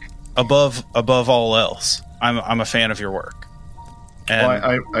 Above all else, I'm a fan of your work. And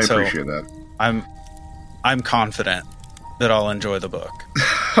I appreciate that. I'm confident that I'll enjoy the book.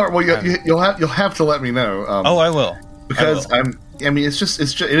 Well, you'll have to let me know. I will. Because it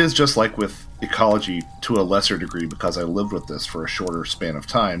is just like with ecology to a lesser degree, because I lived with this for a shorter span of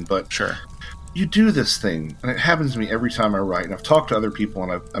time. But sure, you do this thing, and it happens to me every time I write. And I've talked to other people,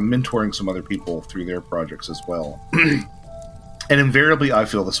 and I'm mentoring some other people through their projects as well. And invariably, I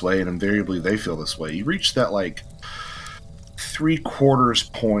feel this way, and invariably, they feel this way. You reach that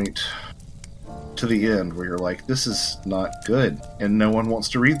 3/4 point to the end where you're like, this is not good, and no one wants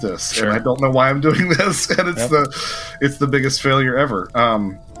to read this, and I don't know why I'm doing this, and it's the biggest failure ever.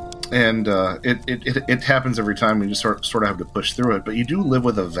 And it happens every time. You just sort of have to push through it. But you do live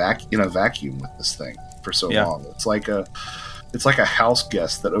with in a vacuum with this thing for so long. It's like a house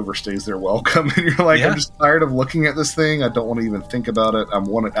guest that overstays their welcome, and you're like, I'm just tired of looking at this thing. I don't want to even think about it. I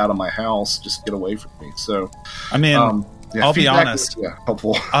want it out of my house. Just get away from me. So, I mean, I'll be honest.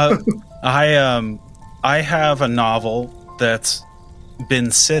 Helpful. I have a novel that's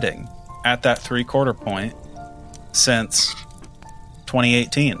been sitting at that 3/4 point since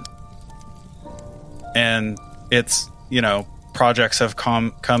 2018. And it's, projects have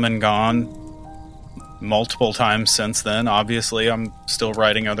come and gone multiple times since then. Obviously, I'm still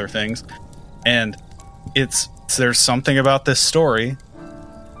writing other things. And there's something about this story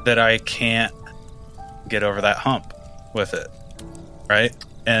that I can't get over that hump with it. Right?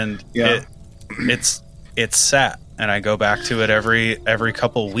 And it's sat, and I go back to it every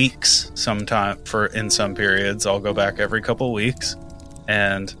couple weeks. In some periods, I'll go back every couple weeks,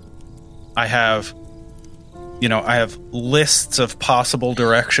 and I have lists of possible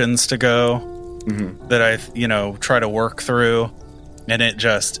directions to go that I try to work through, and it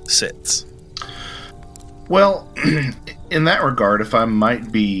just sits. Well, in that regard, if I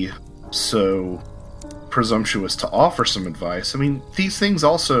might be so presumptuous to offer some advice, I mean, these things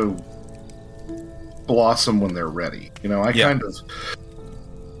also blossom when they're ready. I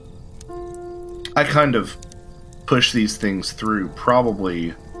kind of push these things through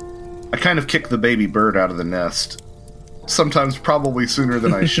probably I kind of kick the baby bird out of the nest, sometimes probably sooner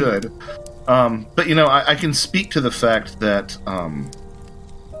than I should. But, you know, I can speak to the fact that,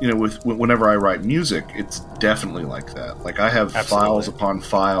 you know, whenever I write music, it's definitely like that. Like, I have files upon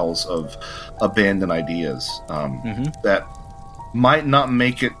files of abandoned ideas that might not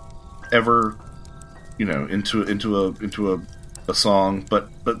make it ever, you know, into a song,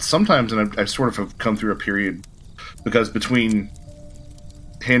 but sometimes, and I sort of have come through a period, because between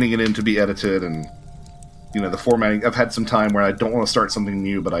handing it in to be edited and, you know, the formatting, I've had some time where I don't want to start something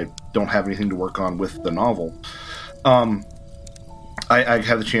new, but I don't have anything to work on with the novel. I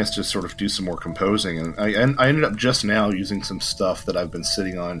had the chance to sort of do some more composing, and I ended up just now using some stuff that I've been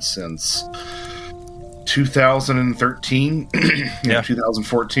sitting on since 2013,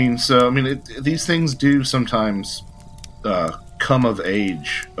 2014. So, I mean, these things do sometimes come of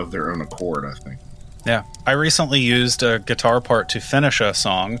age of their own accord, I think. Yeah. I recently used a guitar part to finish a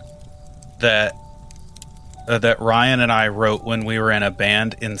song that Ryan and I wrote when we were in a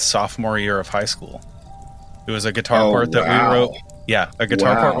band in sophomore year of high school. It was a guitar part that we wrote. Yeah, a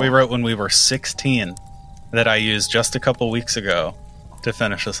guitar part we wrote when we were 16 that I used just a couple weeks ago to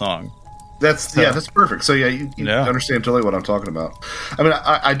finish a song. That's perfect. So you understand totally what I'm talking about. I mean,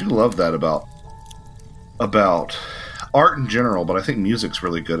 I do love that about art in general, but I think music's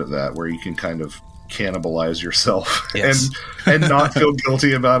really good at that, where you can kind of cannibalize yourself and not feel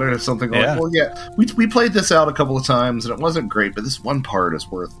guilty about it if something like, well, we played this out a couple of times and it wasn't great, but this one part is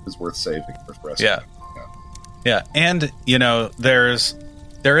worth saving, worth rescuing. Yeah, and you know, there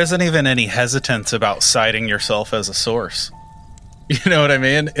isn't even any hesitance about citing yourself as a source. You know what I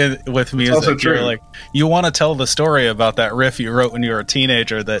mean? With music, you're like, you want to tell the story about that riff you wrote when you were a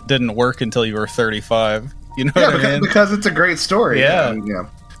teenager that didn't work until you were 35. You know what I mean? Because it's a great story. Yeah.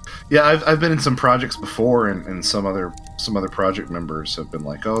 I've been in some projects before, and some other project members have been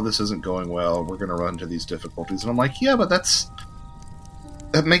like, "Oh, this isn't going well. We're going to run into these difficulties," and I'm like, "Yeah, but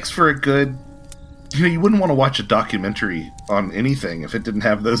that makes for a good." You know, you wouldn't want to watch a documentary on anything if it didn't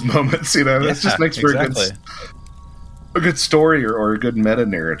have those moments. You know, it just makes for a good story or a good meta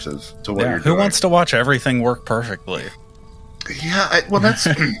narrative to what you're doing. Who wants to watch everything work perfectly? Yeah, well, that's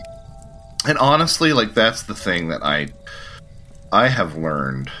and honestly, like, that's the thing that I have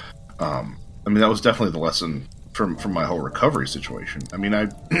learned. I mean, that was definitely the lesson from my whole recovery situation. I mean,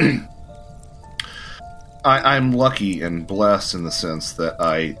 I'm lucky and blessed in the sense that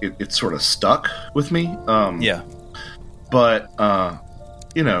it sort of stuck with me. But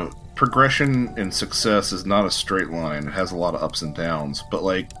you know, progression and success is not a straight line. It has a lot of ups and downs. But,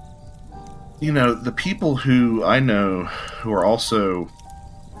 like, you know, the people who I know who are also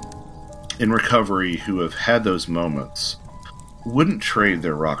in recovery, who have had those moments, wouldn't trade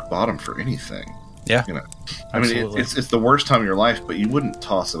their rock bottom for anything. Yeah, you know, I mean, it's the worst time of your life, but you wouldn't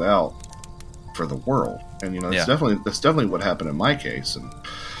toss it out for the world. And, you know, that's definitely what happened in my case. And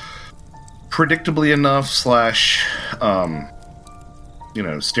predictably enough, you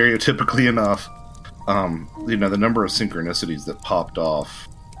know, stereotypically enough, you know, the number of synchronicities that popped off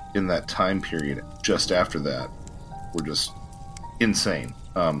in that time period just after that were just insane.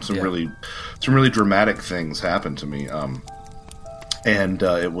 Some really dramatic things happened to me. And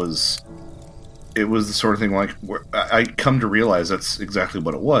it was the sort of thing, like, where I come to realize that's exactly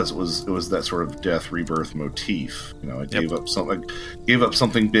what it was. It was that sort of death rebirth motif. You know, I gave up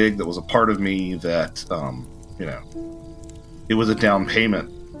something big that was a part of me that, you know, it was a down payment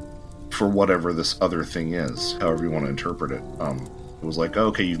for whatever this other thing is, however you want to interpret it. It was like,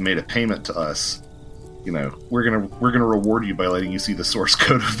 okay, you've made a payment to us. You know, we're gonna reward you by letting you see the source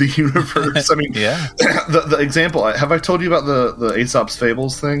code of the universe. I mean, the example. Have I told you about the Aesop's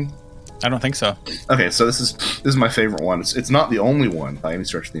Fables thing? I don't think so. Okay, so this is my favorite one. It's not the only one by any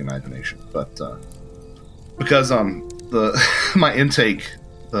stretch of the imagination, but because my intake,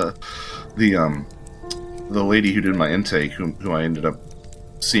 the lady who did my intake, who I ended up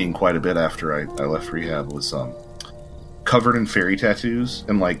seeing quite a bit after I left rehab, was covered in fairy tattoos,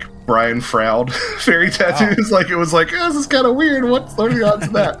 and, like, Brian Froud fairy tattoos. Wow. Like, it was like, oh, this is kind of weird. What's the odds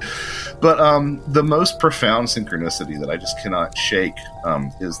of that? But the most profound synchronicity that I just cannot shake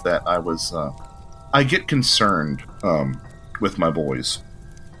is that I get concerned with my boys,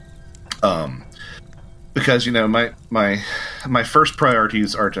 because, you know, my first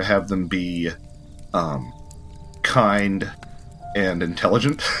priorities are to have them be kind and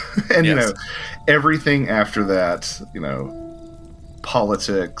intelligent, and you know, everything after that, you know,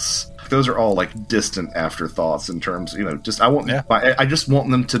 politics, those are all, like, distant afterthoughts in terms, you know, just I just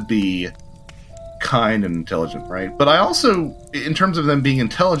want them to be kind and intelligent, right? But I also, in terms of them being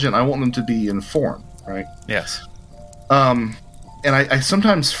intelligent, I want them to be informed, right? Yes. and I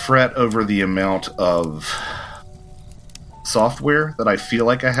sometimes fret over the amount of software that I feel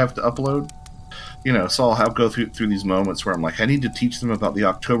like I have to upload. So I'll go through these moments where I'm like, I need to teach them about the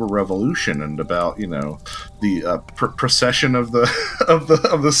October Revolution and about the procession of the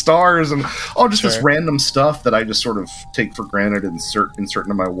of the stars and all just this random stuff that I just sort of take for granted and insert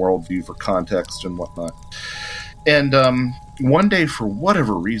in my worldview for context and whatnot. And one day, for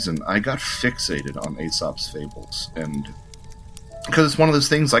whatever reason, I got fixated on Aesop's Fables, and because it's one of those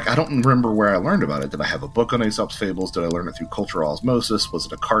things, like, I don't remember where I learned about it. Did I have a book on Aesop's Fables? Did I learn it through cultural osmosis? Was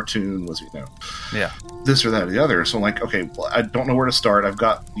it a cartoon? Was it, this or that or the other? So I'm like, okay, well, I don't know where to start. I've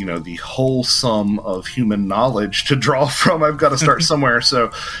got, the whole sum of human knowledge to draw from. I've got to start somewhere. So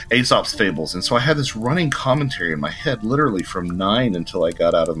Aesop's Fables. And so I had this running commentary in my head, literally from 9 until I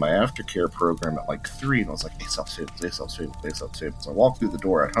got out of my aftercare program at like 3. And I was like, Aesop's Fables, Aesop's Fables, Aesop's Fables. I walk through the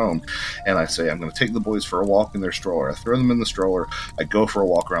door at home and I say, I'm going to take the boys for a walk in their stroller. I throw them in the stroller. I go for a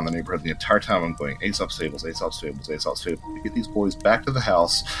walk around the neighborhood. The entire time I'm going, Aesop's Fables, Aesop's Fables, Aesop's Fables. You get these boys back to the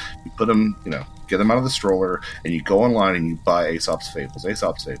house, you put them, get them out of the stroller, and you go online and you buy Aesop's Fables,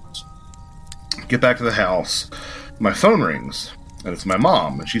 Aesop's Fables. Get back to the house, my phone rings, and it's my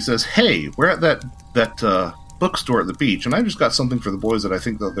mom, and she says, hey, we're at that bookstore at the beach, and I just got something for the boys that I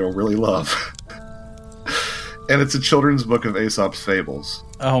think that they'll really love. And it's a children's book of Aesop's Fables.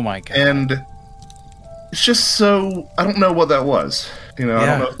 Oh my god. And it's just so, I don't know what that was. I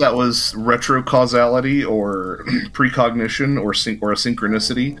don't know if that was retrocausality or precognition or a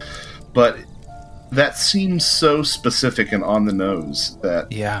synchronicity, but that seems so specific and on the nose that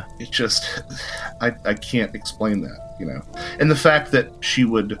it just, I can't explain that, And the fact that she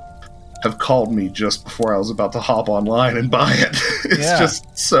would have called me just before I was about to hop online and buy it, it's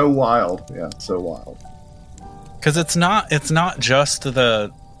just so wild. Yeah, so wild. Because it's not just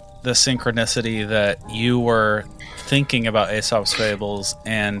the synchronicity that you were thinking about Aesop's Fables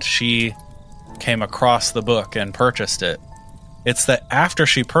and she came across the book and purchased it. It's that after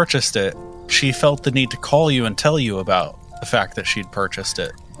she purchased it, she felt the need to call you and tell you about the fact that she'd purchased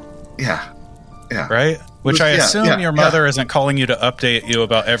it. Yeah. Yeah. Right? Which I assume your mother isn't calling you to update you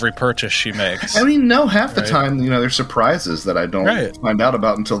about every purchase she makes. I mean, no, half the time, there's surprises that I don't find out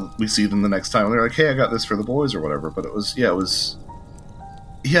about until we see them the next time. They're like, hey, I got this for the boys or whatever. But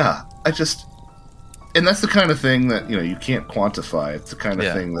and that's the kind of thing that, you can't quantify. It's the kind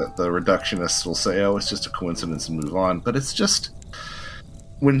of thing that the reductionists will say, oh, it's just a coincidence and move on. But it's just,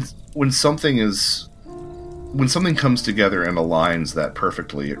 when something comes together and aligns that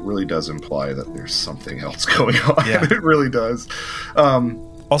perfectly, it really does imply that there's something else going on. Yeah. It really does.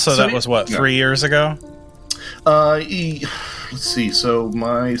 Also, that was, 3 years ago? Let's see. So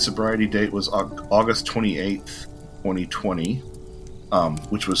my sobriety date was August 28th, 2020.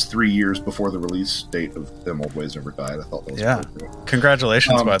 Which was 3 years before the release date of Them Old Ways Never Died. I thought that was appropriate.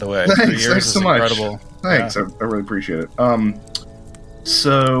 Congratulations, by the way. Thanks, 3 years thanks is so much. Incredible. Thanks, I really appreciate it.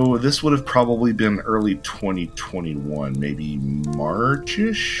 So this would have probably been early 2021, maybe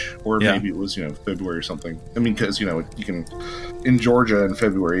March-ish, or maybe it was February or something. I mean, because you can in Georgia in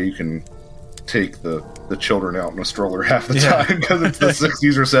February you can take the children out in a stroller half the time because it's the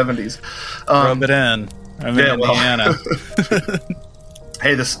 60s or 70s. Rub it in. I'm in Indiana.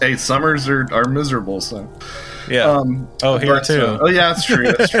 Hey, summers are miserable, so. Yeah. Here too. That's true.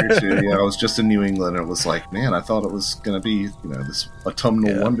 That's true too. Yeah, I was just in New England, and it was like, man, I thought it was going to be, this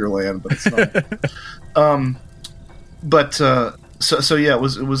autumnal wonderland, but it's not.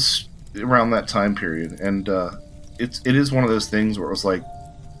 It was around that time period, and it is one of those things where it was like,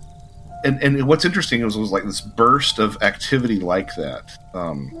 and what's interesting was like this burst of activity like that.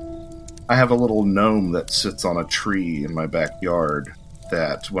 I have a little gnome that sits on a tree in my backyard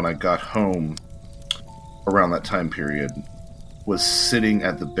that when I got home around that time period was sitting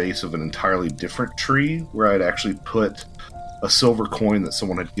at the base of an entirely different tree where I'd actually put a silver coin that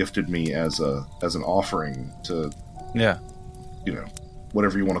someone had gifted me as an offering to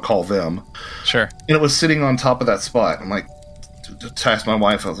whatever you want to call them. Sure. And it was sitting on top of that spot. I'm like, to ask my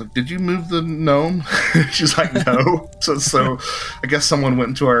wife, I was like, did you move the gnome? She's like, no. So I guess someone went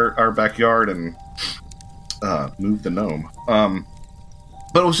into our backyard and moved the gnome.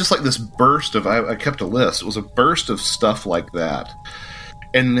 But it was just like this burst of, I kept a list. It was a burst of stuff like that.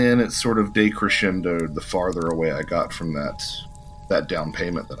 And then it sort of decrescendoed the farther away I got from that down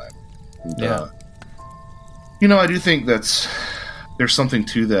payment that I do think there's something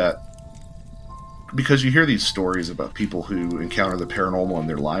to that. Because you hear these stories about people who encounter the paranormal and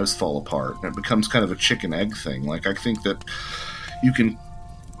their lives fall apart, and it becomes kind of a chicken egg thing. Like, I think that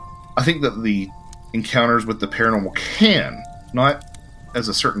the encounters with the paranormal can, not as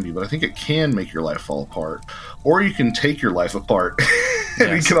a certainty, but I think it can make your life fall apart, or you can take your life apart,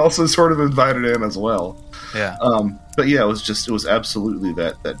 and you can also sort of invite it in as well. Yeah. But yeah, it was absolutely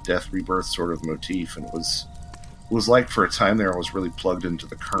that death rebirth sort of motif, and it was like for a time there I was really plugged into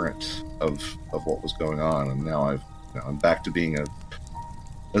the current of what was going on, and now I'm back to being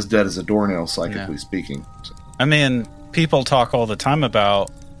as dead as a doornail, psychically speaking. So. I mean, people talk all the time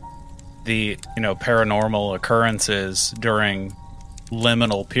about the paranormal occurrences during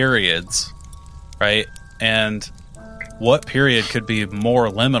liminal periods, right? And what period could be more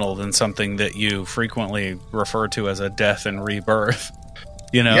liminal than something that you frequently refer to as a death and rebirth?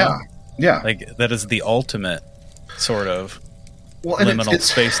 Yeah. Like, that is the ultimate sort of and liminal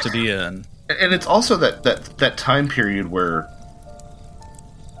space to be in. And it's also that time period where,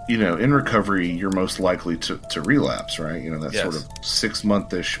 in recovery, you're most likely to relapse, right? That sort of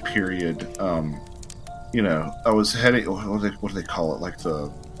 6-month-ish period. I was heading, what do they call it? Like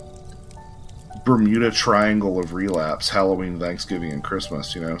the Bermuda Triangle of relapse, Halloween, Thanksgiving, and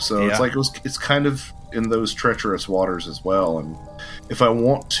Christmas, So it's like it's kind of in those treacherous waters as well. And if I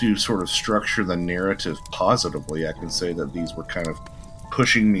want to sort of structure the narrative positively, I can say that these were kind of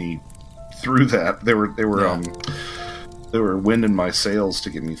pushing me through that. They were wind in my sails to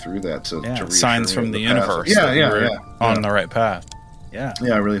get me through that. To signs from the universe. On the right path. Yeah,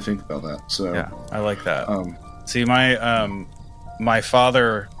 I really think about that. So yeah, I like that. See, my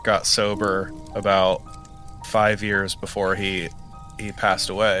father got sober about 5 years before he passed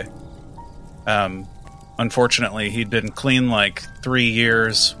away. Unfortunately, he'd been clean like 3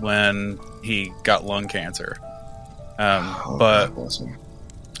 years when he got lung cancer. God bless him.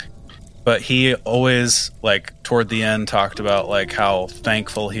 But he always, like, toward the end, talked about, like, how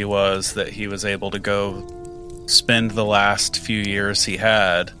thankful he was that he was able to go spend the last few years he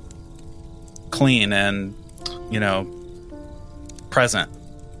had clean and, present.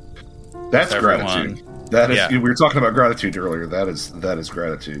 That's gratitude. That is. We were talking about gratitude earlier. That is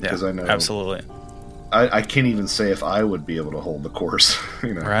gratitude, because I know absolutely. I can't even say if I would be able to hold the course.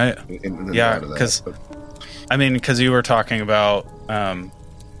 Right? Because you were talking about.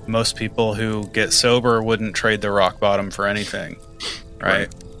 Most people who get sober wouldn't trade their rock bottom for anything, right?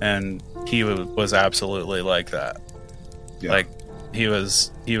 And he was absolutely like that. Yeah. Like, he was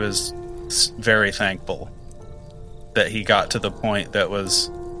very thankful that he got to the point that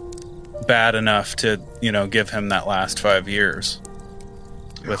was bad enough to, give him that last 5 years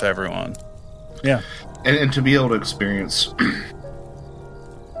with everyone. Yeah. And to be able to experience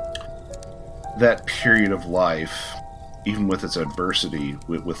that period of life, even with its adversity,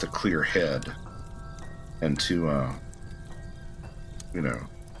 with a clear head, and to, I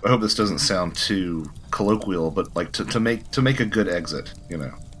hope this doesn't sound too colloquial, but like to make a good exit,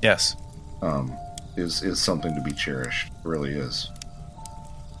 Yes. Is something to be cherished. It really is.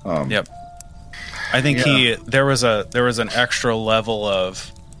 Yep. I think there was an extra level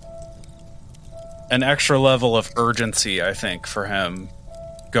of urgency, I think, for him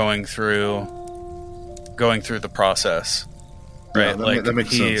going through the process, right? Yeah, that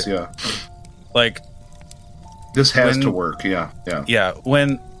makes sense. Yeah, like, this has to work. Yeah.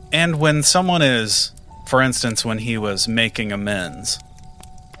 When someone is, for instance, when he was making amends,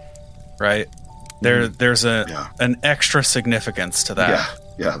 right? There's an extra significance to that.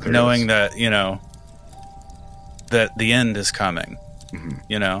 Yeah. Knowing that that the end is coming. Mm-hmm.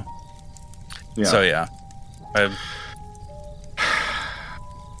 Yeah. So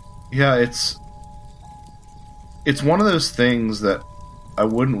it's one of those things that I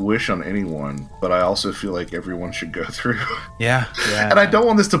wouldn't wish on anyone, but I also feel like everyone should go through. Yeah. And I don't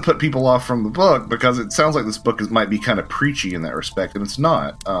want this to put people off from the book, because it sounds like this book might be kind of preachy in that respect, and it's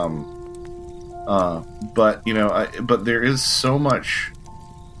not. But there is so much.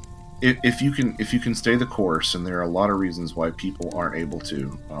 If you can stay the course, and there are a lot of reasons why people aren't able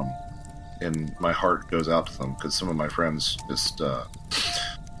to, and my heart goes out to them, because some of my friends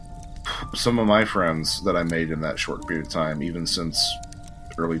that I made in that short period of time, even since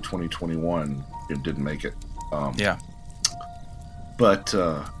early 2021, it didn't make it. But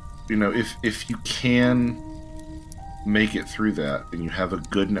if you can make it through that, and you have a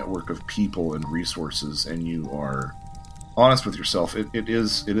good network of people and resources, and you are honest with yourself, it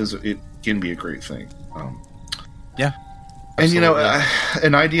can be a great thing. And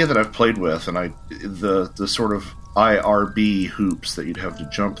an idea that I've played with, and the sort of IRB hoops that you'd have to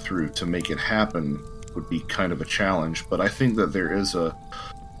jump through to make it happen would be kind of a challenge. But I think that there is a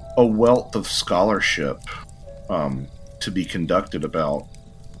wealth of scholarship to be conducted about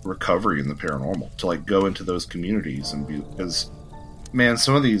recovery in the paranormal, to like go into those communities and be, because man,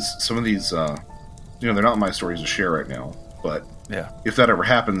 some of these they're not my stories to share right now, but if that ever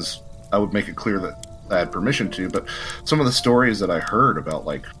happens, I would make it clear that I had permission to. But some of the stories that I heard about,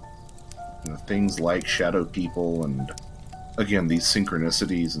 like, things like shadow people and, again, these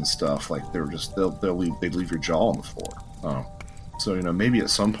synchronicities and stuff, like, they'd leave your jaw on the floor. So maybe at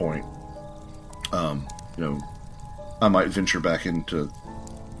some point, I might venture back into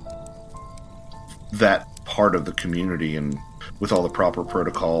that part of the community, and with all the proper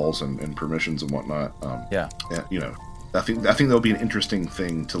protocols and permissions and whatnot. I think that'll be an interesting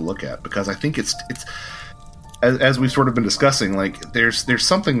thing to look at, because I think it's as we've sort of been discussing, like, there's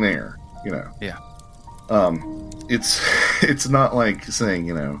something there, It's not like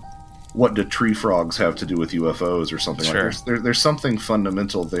saying, what do tree frogs have to do with UFOs or something like that. There's something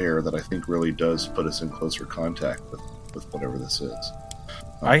fundamental there that I think really does put us in closer contact with whatever this is.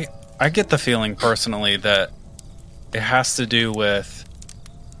 I get the feeling personally that it has to do with,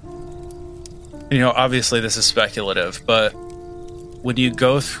 obviously this is speculative, but when you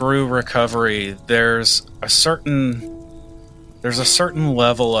go through recovery, there's a certain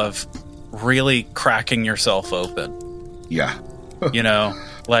level of really cracking yourself open. Yeah.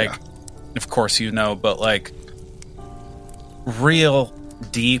 Of course but like real,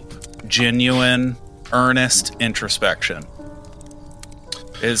 deep, genuine, earnest introspection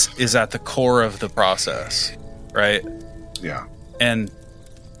is at the core of the process, right? Yeah. And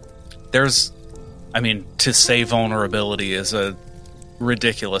to say vulnerability is a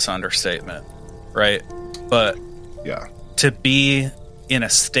ridiculous understatement, right? But yeah, to be in a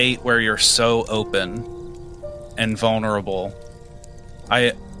state where you're so open and vulnerable,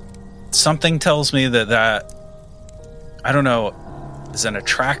 something tells me that I don't know, is an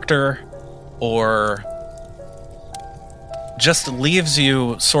attractor or just leaves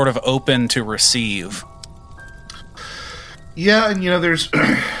you sort of open to receive. Yeah, and there's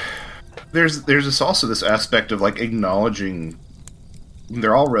this aspect of, like, acknowledging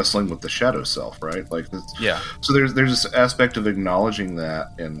they're all wrestling with the shadow self, right? Like, so there's this aspect of acknowledging that,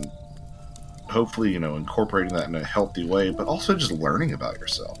 and hopefully incorporating that in a healthy way, but also just learning about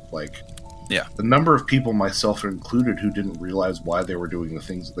yourself. Like, the number of people, myself included, who didn't realize why they were doing the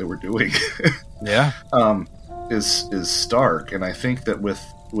things that they were doing is stark. And I think that with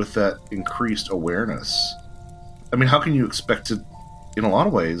that increased awareness, how can you expect to, in a lot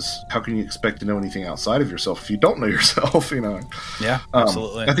of ways, how can you expect to know anything outside of yourself if you don't know yourself? Yeah,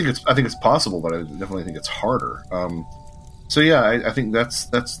 absolutely. I think it's possible, but I definitely think it's harder. I think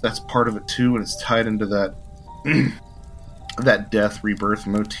that's part of it too, and it's tied into that that death rebirth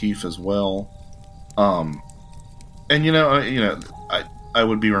motif as well. I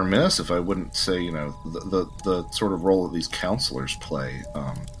would be remiss if I wouldn't say the sort of role that these counselors play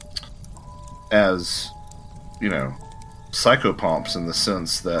as psychopomps, in the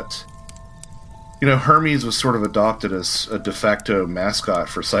sense that Hermes was sort of adopted as a de facto mascot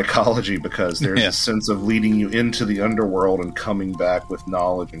for psychology, because there's a sense of leading you into the underworld and coming back with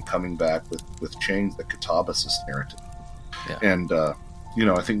knowledge and coming back with change, the Catabasis narrative. And I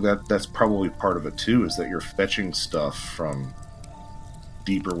think that's probably part of it too, is that you're fetching stuff from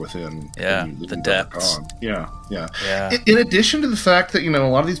deeper within the depths. In addition to the fact that a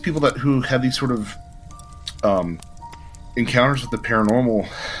lot of these people who have these sort of encounters with the paranormal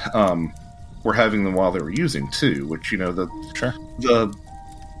were having them while they were using too, which the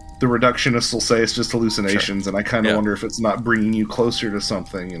reductionists will say it's just hallucinations, and I kind of wonder if it's not bringing you closer to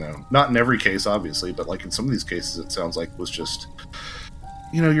something. Not in every case, obviously, but like in some of these cases, it sounds like it was just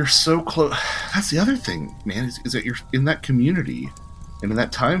you're so close. That's the other thing, man, is that you're in that community and in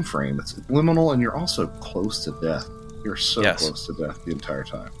that time frame. It's liminal, and you're also close to death. You're so close to death the entire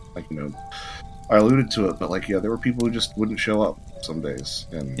time. Like, I alluded to it, but there were people who just wouldn't show up some days,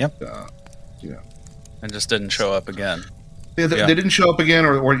 and and just didn't show up again. They didn't show up again,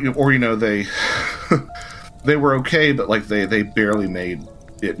 or they they were okay, but like they barely made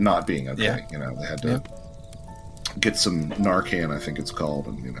it not being okay. They had to get some Narcan, I think it's called,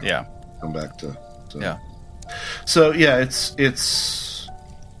 and come back to. So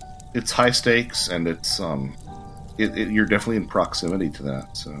it's high stakes, and it's you're definitely in proximity to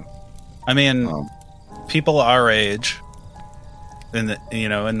that. So people our age, in the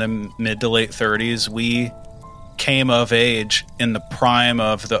mid to late 30s, we came of age in the prime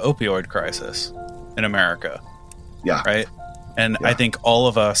of the opioid crisis in America. Yeah. Right? And I think all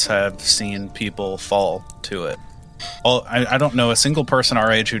of us have seen people fall to it. I don't know a single person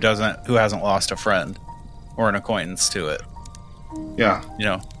our age who hasn't lost a friend or an acquaintance to it. Yeah.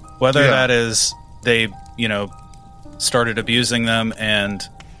 Whether that is they, started abusing them and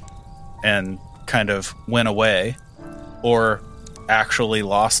kind of went away, or actually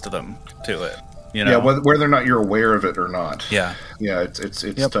lost them to it. You know? Yeah, whether or not you're aware of it or not. Yeah. Yeah, it's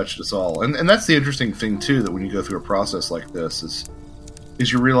touched us all. And that's the interesting thing, too, that when you go through a process like this is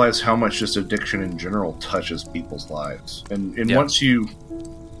you realize how much just addiction in general touches people's lives. And once you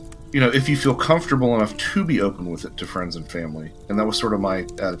know, if you feel comfortable enough to be open with it to friends and family, and that was sort of my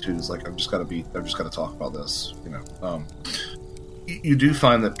attitude, is like, I've just got to talk about this, you know. You do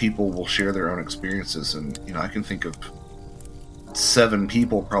find that people will share their own experiences, and, you know, I can think of 7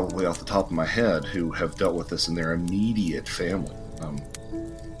 people probably off the top of my head who have dealt with this in their immediate family.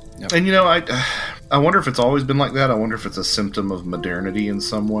 And, you know, I wonder if it's always been like that. I wonder if it's a symptom of modernity in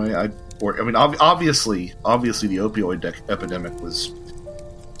some way. Obviously the opioid epidemic was,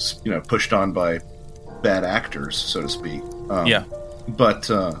 you know, pushed on by bad actors, so to speak. But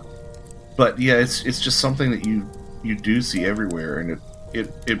yeah, it's just something that you do see everywhere, and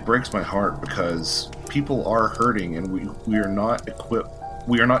it breaks my heart because people are hurting, and we are not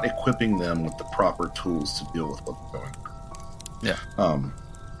equipping them with the proper tools to deal with what they're going through. Yeah.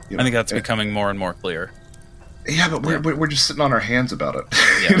 You know, I think that's becoming more and more clear. Yeah, but we're just sitting on our hands about it,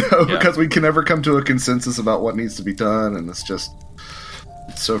 you know, because we can never come to a consensus about what needs to be done, and it's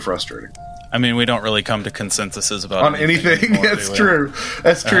so frustrating. I mean, we don't really come to consensuses about on anything. It's true.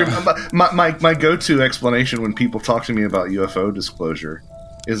 That's true. My go-to explanation when people talk to me about UFO disclosure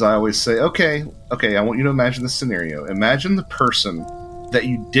is I always say, okay, I want you to imagine this scenario. Imagine the person that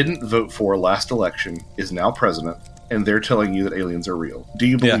you didn't vote for last election is now president, and they're telling you that aliens are real. Do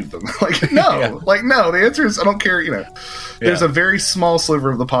you believe them? Like, no. Like, no. The answer is, I don't care. You know, there's a very small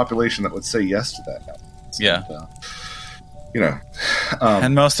sliver of the population that would say yes to that now. And, you know,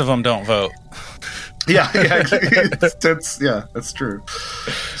 and most of them don't vote. That's true.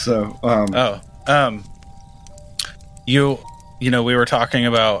 So, you know, we were talking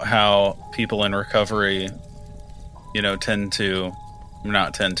about how people in recovery, you know, but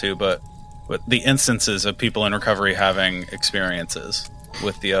the instances of people in recovery having experiences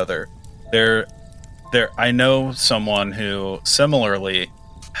with the other. I know someone who similarly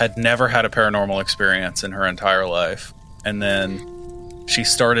had never had a paranormal experience in her entire life. And then she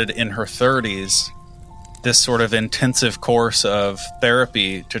started in her 30s this sort of intensive course of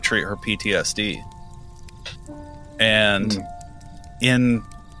therapy to treat her PTSD. And in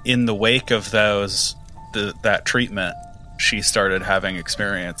the wake of that treatment, she started having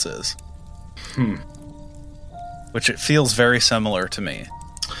experiences. Which it feels very similar to me.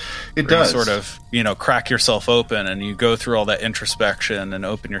 It does. You sort of, you know, crack yourself open and you go through all that introspection and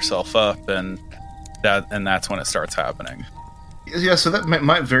open yourself up, and that's when it starts happening. Yeah, so that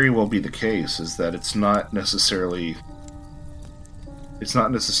might very well be the case, is that it's not necessarily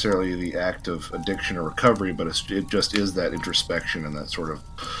the act of addiction or recovery, but it just is that introspection and that sort of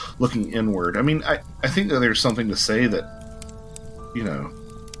looking inward. I mean, I think that there's something to say that, you know,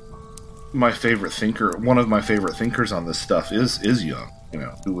 one of my favorite thinkers on this stuff is Jung, you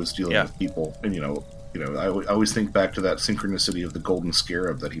know, who was dealing with people, and you know, I always think back to that synchronicity of the golden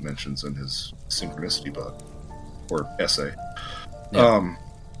scarab that he mentions in his synchronicity book or essay. So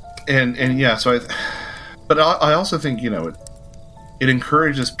but I also think, you know, it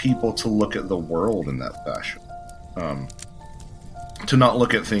encourages people to look at the world in that fashion, to not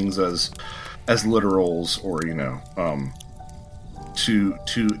look at things as literals, or, you know, to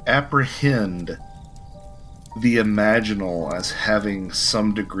apprehend the imaginal as having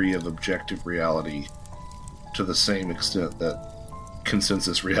some degree of objective reality to the same extent that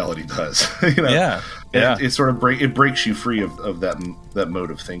consensus reality does. You know? It sort of breaks you free of that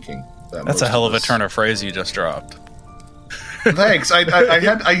mode of thinking. That's a hell of a turn of phrase you just dropped. Thanks.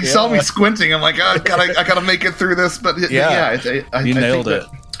 I saw me squinting. I'm like, I gotta make it through this. But you nailed it.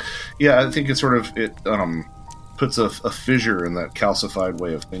 I think it sort of puts a fissure in that calcified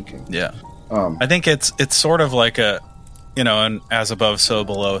way of thinking. Yeah. I think it's sort of like a, you know, an as above, so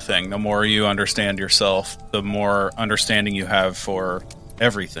below thing. The more you understand yourself, the more understanding you have for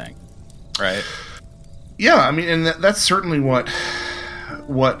everything, right? Yeah, I mean, and that's certainly what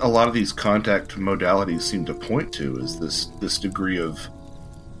a lot of these contact modalities seem to point to, is this degree of,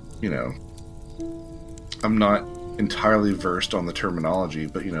 you know, I'm not entirely versed on the terminology,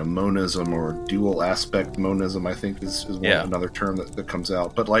 but, you know, monism or dual aspect monism, I think is another term that comes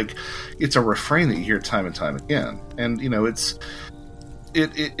out. But, like, it's a refrain that you hear time and time again, and, you know, it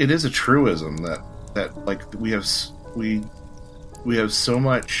is a truism that like we have so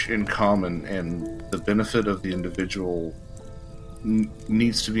much in common, and the benefit of the individual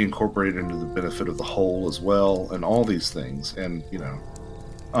needs to be incorporated into the benefit of the whole as well, and all these things. And, you know,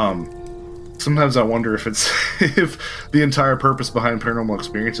 sometimes I wonder if it's if the entire purpose behind paranormal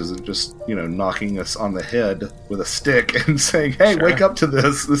experiences is just, knocking us on the head with a stick and saying, "Hey, Sure. wake up to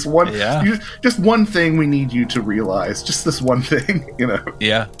this one, just one thing we need you to realize, just this one thing."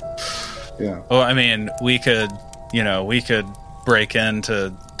 Yeah. Yeah. Well, I mean, we could break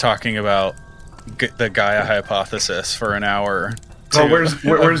into talking about the Gaia hypothesis for an hour. Oh, where's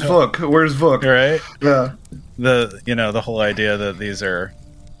Vuk? Where's Vuk? Right? Yeah. The whole idea that these are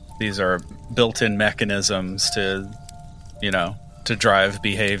built-in mechanisms to drive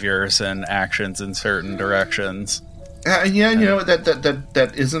behaviors and actions in certain directions.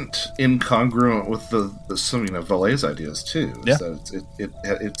 That isn't incongruent with some Vallee's ideas too. Yeah. So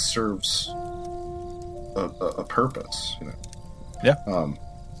it serves a purpose. Yeah.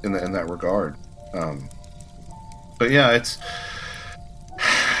 In that regard. But yeah, it's.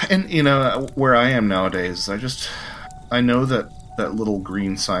 And where I am nowadays, I know that little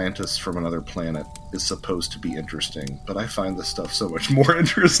green scientist from another planet is supposed to be interesting, but I find this stuff so much more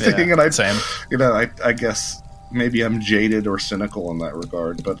interesting. Yeah, and same. I guess maybe I'm jaded or cynical in that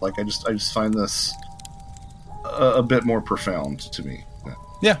regard, but I just find this a bit more profound to me.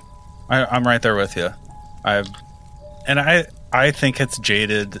 Yeah, I'm right there with you. I think it's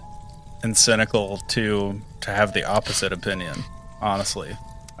jaded and cynical to have the opposite opinion. Honestly,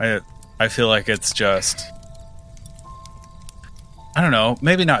 I feel like it's just, I don't know,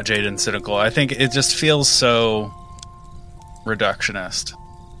 maybe not jaded and cynical. I think it just feels so reductionist,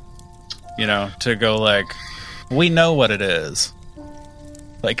 to go like, we know what it is.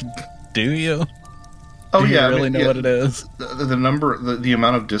 Like, do you? Oh, do yeah, you really know what it is? The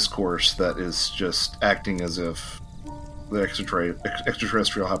amount of discourse that is just acting as if the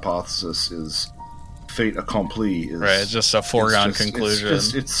extraterrestrial hypothesis is fait accompli is right. It's just a foregone conclusion.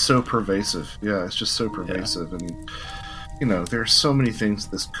 It's so pervasive. Yeah, it's just so pervasive, and there are so many things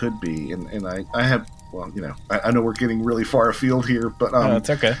this could be, and I have. Well, I know we're getting really far afield here, but no, it's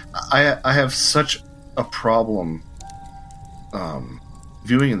okay. I have such a problem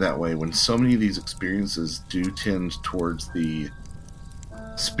viewing it that way when so many of these experiences do tend towards the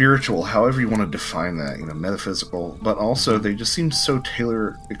spiritual, however you want to define that, metaphysical, but also they just seem so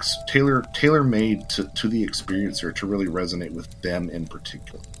tailor-made to the experiencer to really resonate with them in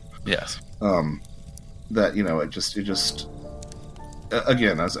particular. Yes. That it just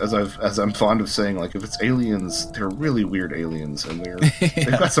again, as I'm fond of saying, like, if it's aliens, they're really weird aliens, and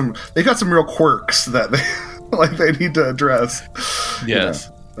they've got some real quirks that they need to address. Yes.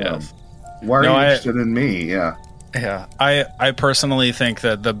 Yes. Why are you interested in me? Yeah. Yeah, I personally think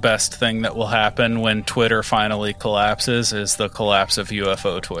that the best thing that will happen when Twitter finally collapses is the collapse of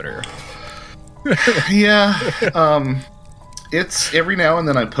UFO Twitter. Yeah, it's every now and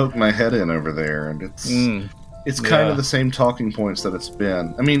then I poke my head in over there, and it's kind of the same talking points that it's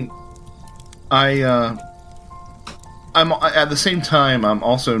been. I mean, I'm at the same time, I'm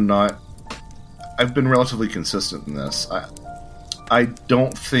also not. I've been relatively consistent in this. I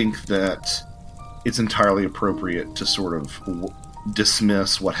don't think that it's entirely appropriate to sort of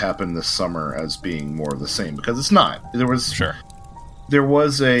dismiss what happened this summer as being more of the same, because it's not. There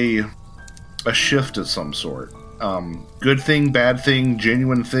was a shift of some sort. Good thing, bad thing,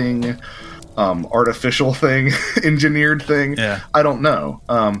 genuine thing, artificial thing, engineered thing. Yeah. I don't know.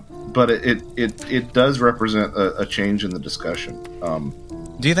 But it does represent a change in the discussion.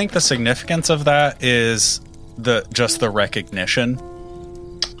 Do you think the significance of that is just the recognition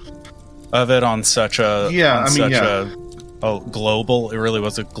of it on such a a global? It really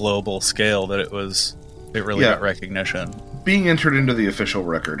was a global scale that it really got recognition. Being entered into the official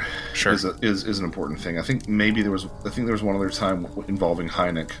record, sure, is an important thing. I think there was one other time involving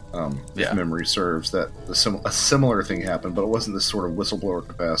Hynek, if memory serves, that a similar thing happened, but it wasn't this sort of whistleblower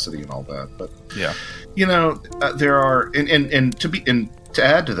capacity and all that. But there are and to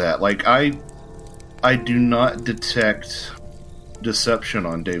add to that, like I do not detect deception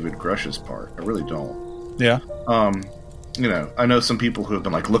on David Grush's part. I really don't. Yeah. I know some people who have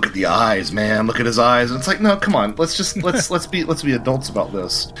been like, "Look at the eyes, man! Look at his eyes." And it's like, no, come on, let's be adults about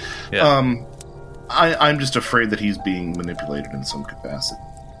this. Yeah. I'm just afraid that he's being manipulated in some capacity.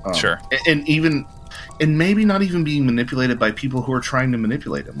 Sure. And maybe not even being manipulated by people who are trying to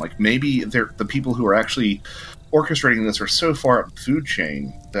manipulate him. Like, maybe the people who are actually orchestrating this are so far up the food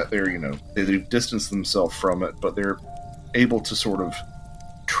chain that they've distanced themselves from it, but they're able to sort of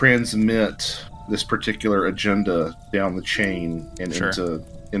transmit this particular agenda down the chain and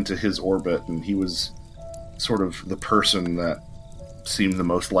into his orbit, and he was sort of the person that seemed the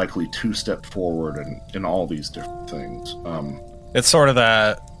most likely to step forward in all these different things. It's sort of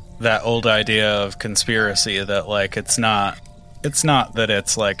that old idea of conspiracy that, like, it's not It's not that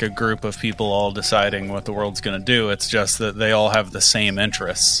it's like a group of people all deciding what the world's going to do. It's just that they all have the same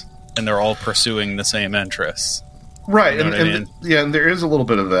interests, and they're all pursuing the same interests. Right, You know what I mean? and there is a little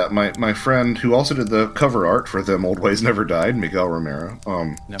bit of that. My friend who also did the cover art for Them Old Ways Never Died, Miguel Romero,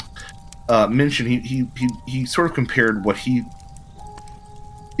 mentioned he sort of compared what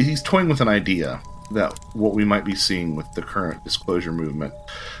he's toying with an idea that what we might be seeing with the current disclosure movement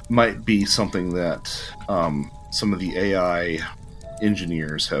might be something that some of the AI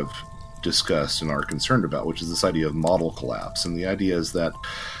engineers have discussed and are concerned about, which is this idea of model collapse. And the idea is that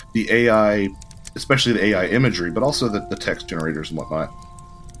the AI, especially the AI imagery, but also the text generators and whatnot,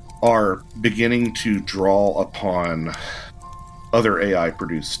 are beginning to draw upon other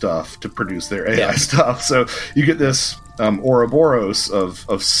AI-produced stuff to produce their AI stuff. So you get this Ouroboros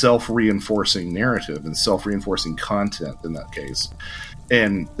of self-reinforcing narrative and self-reinforcing content in that case.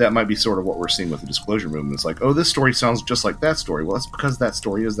 And that might be sort of what we're seeing with the disclosure movement. It's like, oh, this story sounds just like that story. Well, that's because that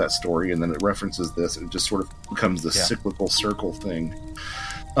story is that story, and then it references this, and it just sort of becomes this cyclical circle thing.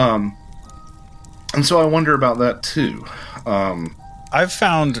 And so I wonder about that too. I've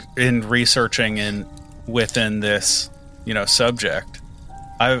found in researching within this, subject,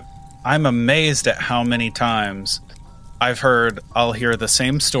 I'm amazed at how many times I'll hear the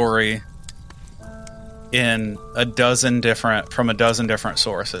same story from a dozen different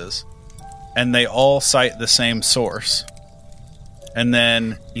sources, and they all cite the same source. And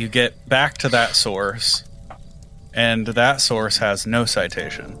then you get back to that source, and that source has no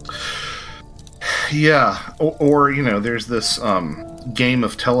citation. Yeah, or there's this game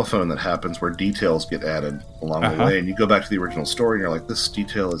of telephone that happens where details get added along the way, and you go back to the original story, and you're like, this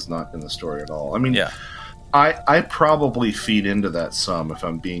detail is not in the story at all. I mean, I probably feed into that some, if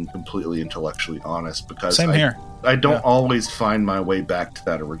I'm being completely intellectually honest, because Same here. I don't always find my way back to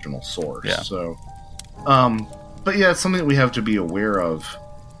that original source. Yeah. So, but yeah, it's something that we have to be aware of,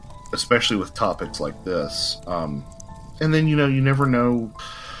 especially with topics like this. And then, you never know.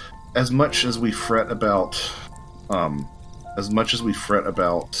 As much as we fret about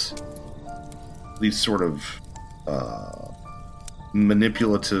these sort of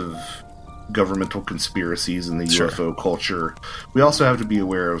manipulative governmental conspiracies in the UFO culture, we also have to be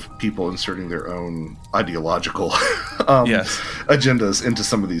aware of people inserting their own ideological agendas into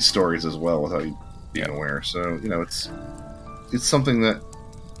some of these stories as well without being aware. So, it's something that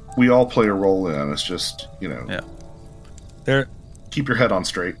we all play a role in. It's just, keep your head on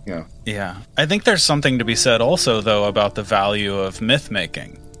straight. Yeah. I think there's something to be said also, though, about the value of myth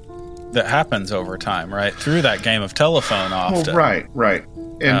making that happens over time, right? Through that game of telephone often. Well, right.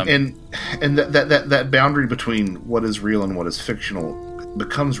 And that boundary between what is real and what is fictional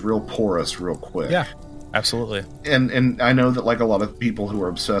becomes real porous real quick. Yeah, absolutely. And I know that, like, a lot of people who are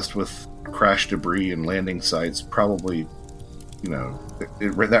obsessed with crash debris and landing sites probably,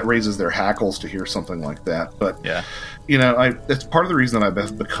 that raises their hackles to hear something like that. But that's part of the reason that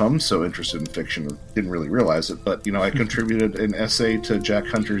I've become so interested in fiction. I didn't really realize it, but I contributed an essay to Jack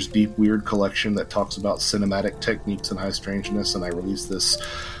Hunter's Deep Weird collection that talks about cinematic techniques and high strangeness, and I released this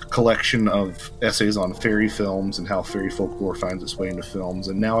collection of essays on fairy films and how fairy folklore finds its way into films.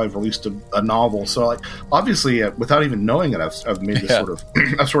 And now I've released a novel. So, like, obviously, without even knowing it, I've made this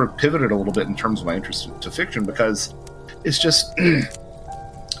I've sort of pivoted a little bit in terms of my interest to fiction, because it's just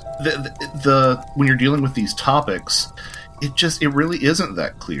the when you're dealing with these topics, it really isn't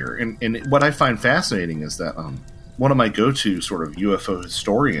that clear. And what I find fascinating is that one of my go-to sort of UFO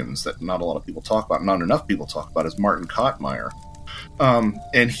historians that not a lot of people talk about, not enough people talk about, is Martin Kottmeyer.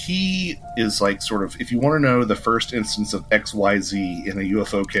 And he is like, sort of, if you want to know the first instance of XYZ in a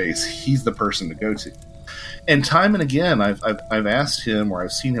UFO case, he's the person to go to. And time and again, I've asked him, or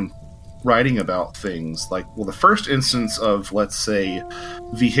I've seen him writing about things like, well, the first instance of, let's say,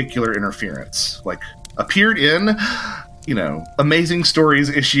 vehicular interference, like, appeared in, Amazing Stories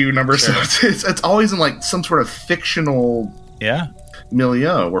issue number. Sure. So it's always in, like, some sort of fictional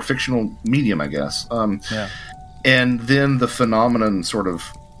milieu or fictional medium, I guess. And then the phenomenon sort of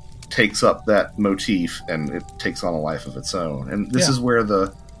takes up that motif and it takes on a life of its own. And this is where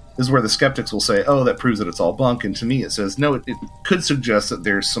the skeptics will say, oh, that proves that it's all bunk. And to me, it says, no, it could suggest that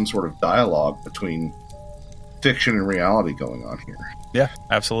there's some sort of dialogue between fiction and reality going on here. Yeah,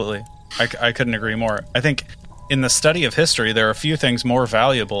 absolutely. I couldn't agree more. I think in the study of history, there are a few things more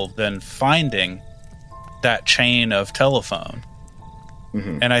valuable than finding that chain of telephone.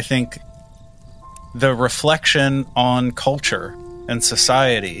 Mm-hmm. And I think the reflection on culture and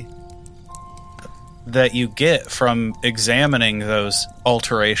society that you get from examining those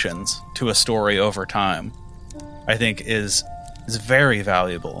alterations to a story over time, I think is very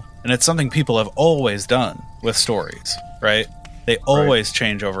valuable. And it's something people have always done with stories, right? They always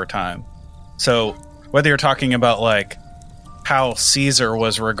change over time. So whether you're talking about like how Caesar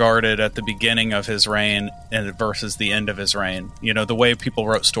was regarded at the beginning of his reign and versus the end of his reign, you know, the way people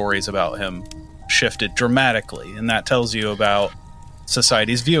wrote stories about him shifted dramatically, and that tells you about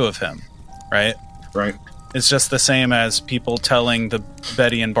society's view of him, right? Right. It's just the same as people telling the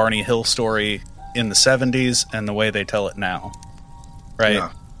Betty and Barney Hill story in the 70s and the way they tell it now, right?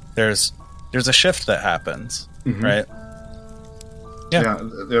 Yeah. There's a shift that happens, right? Yeah,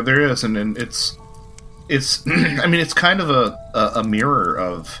 there is, and it's I mean, it's kind of a mirror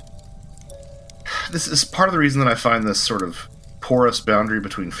of, this is part of the reason that I find this sort of porous boundary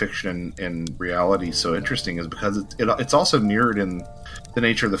between fiction and reality so interesting, is because it's also mirrored in the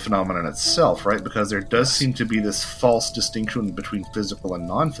nature of the phenomenon itself, right? Because there does seem to be this false distinction between physical and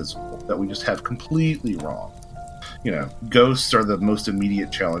non-physical that we just have completely wrong. You know, ghosts are the most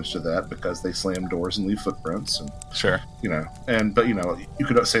immediate challenge to that because they slam doors and leave footprints. And, sure. You know, but you know, you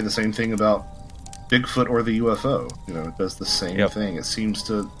could say the same thing about Bigfoot or the UFO. You know, it does the same thing. It seems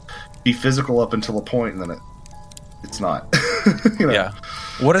to be physical up until a point, and then it's not. You know? Yeah.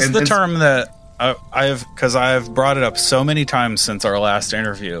 What is the term that I've brought it up so many times since our last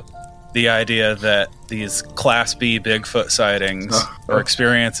interview? The idea that these Class B Bigfoot sightings or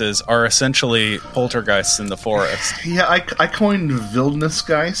experiences are essentially poltergeists in the forest. Yeah, I coined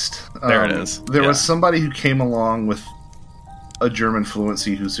Wildnisgeist. There it is. There was somebody who came along with a German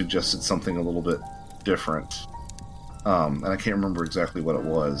fluency who suggested something a little bit different. And I can't remember exactly what it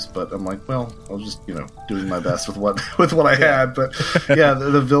was, but I'm like, well, I was just, you know, doing my best with what I had. But yeah,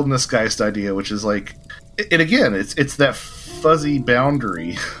 the Wildnisgeist idea, which is like, and again, it's that fuzzy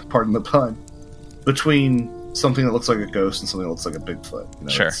boundary, pardon the pun, between something that looks like a ghost and something that looks like a Bigfoot. You know,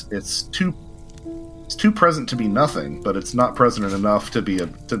 sure. It's too present to be nothing, but it's not present enough to be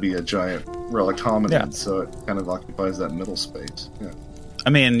a giant relic hominid. Yeah. So it kind of occupies that middle space. Yeah. I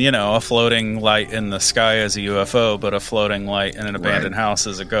mean, you know, a floating light in the sky is a UFO, but a floating light in an abandoned house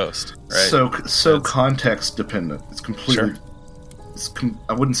is a ghost, right? So context dependent. It's completely. Sure.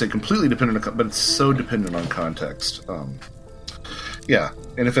 I wouldn't say completely dependent, but it's so dependent on context. Yeah,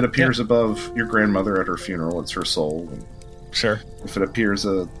 and if it appears above your grandmother at her funeral, it's her soul. And sure. If it appears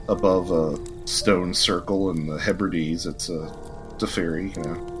above a stone circle in the Hebrides, it's a fairy. You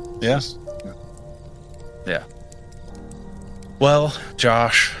know. Yeah. Well,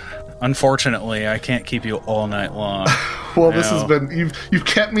 Josh, unfortunately, I can't keep you all night long. Well, this has been you've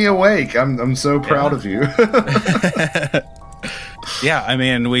kept me awake. I'm so proud of you. Yeah, I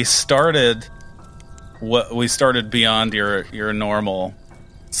mean, we started beyond your normal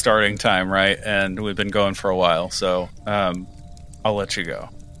starting time, right? And we've been going for a while, so I'll let you go.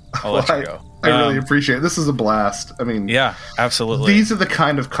 I'll let you go. I really appreciate it. This is a blast. I mean, yeah, absolutely. These are the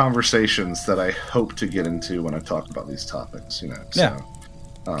kind of conversations that I hope to get into when I talk about these topics. You know, it's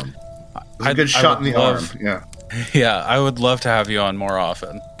a good shot in the arm. Yeah, yeah, I would love to have you on more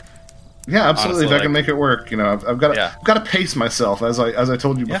often. Yeah, absolutely. Honestly, if I can make it work, you know, I've got to pace myself. As I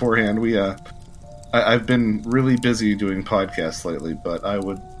told you beforehand, I've been really busy doing podcasts lately, but I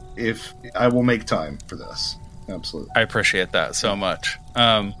will make time for this. Absolutely, I appreciate that so much.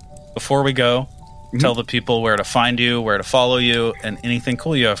 Before we go, tell the people where to find you, where to follow you, and anything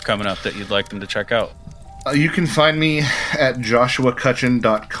cool you have coming up that you'd like them to check out. You can find me at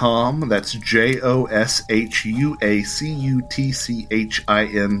joshuacutchin.com. That's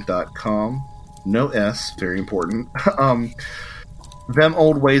JOSHUACUTCHIN.com. No S, very important. Them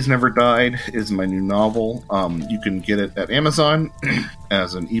Old Ways Never Died is my new novel. You can get it at Amazon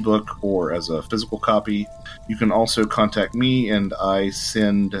as an ebook or as a physical copy. You can also contact me, and I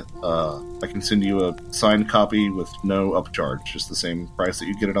can send you a signed copy with no upcharge, just the same price that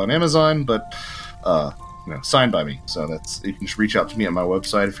you get it on Amazon, but signed by me. So you can just reach out to me at my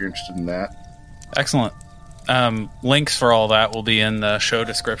website if you're interested in that. Excellent. Links for all that will be in the show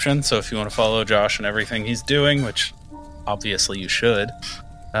description. So if you want to follow Josh and everything he's doing, which obviously you should,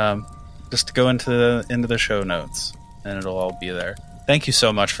 just go into the show notes, and it'll all be there. Thank you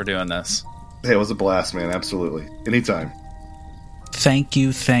so much for doing this. Hey, it was a blast, man. Absolutely. Anytime. Thank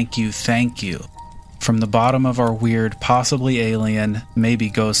you, thank you, thank you. From the bottom of our weird, possibly alien,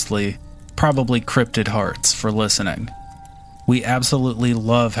 maybe ghostly, probably cryptid hearts for listening. We absolutely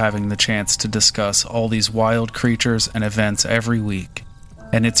love having the chance to discuss all these wild creatures and events every week,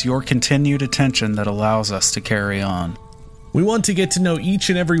 and it's your continued attention that allows us to carry on. We want to get to know each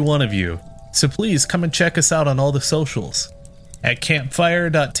and every one of you, so please come and check us out on all the socials. At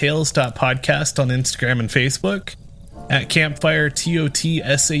campfire.tales.podcast on Instagram and Facebook, at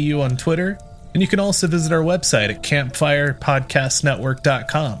campfire.totsau on Twitter, and you can also visit our website at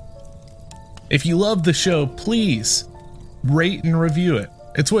campfirepodcastnetwork.com. If you love the show, please rate and review it.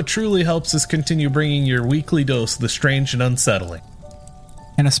 It's what truly helps us continue bringing your weekly dose of the strange and unsettling.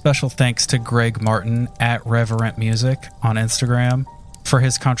 And a special thanks to Greg Martin at Reverent Music on Instagram for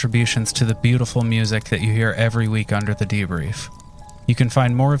his contributions to the beautiful music that you hear every week under the debrief. You can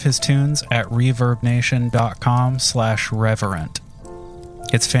find more of his tunes at reverbnation.com/reverent.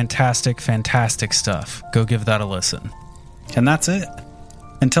 It's fantastic, fantastic stuff. Go give that a listen. And that's it.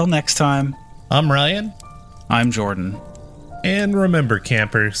 Until next time, I'm Ryan. I'm Jordan. And remember,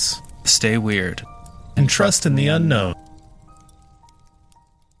 campers, Stay weird. and trust in the unknown.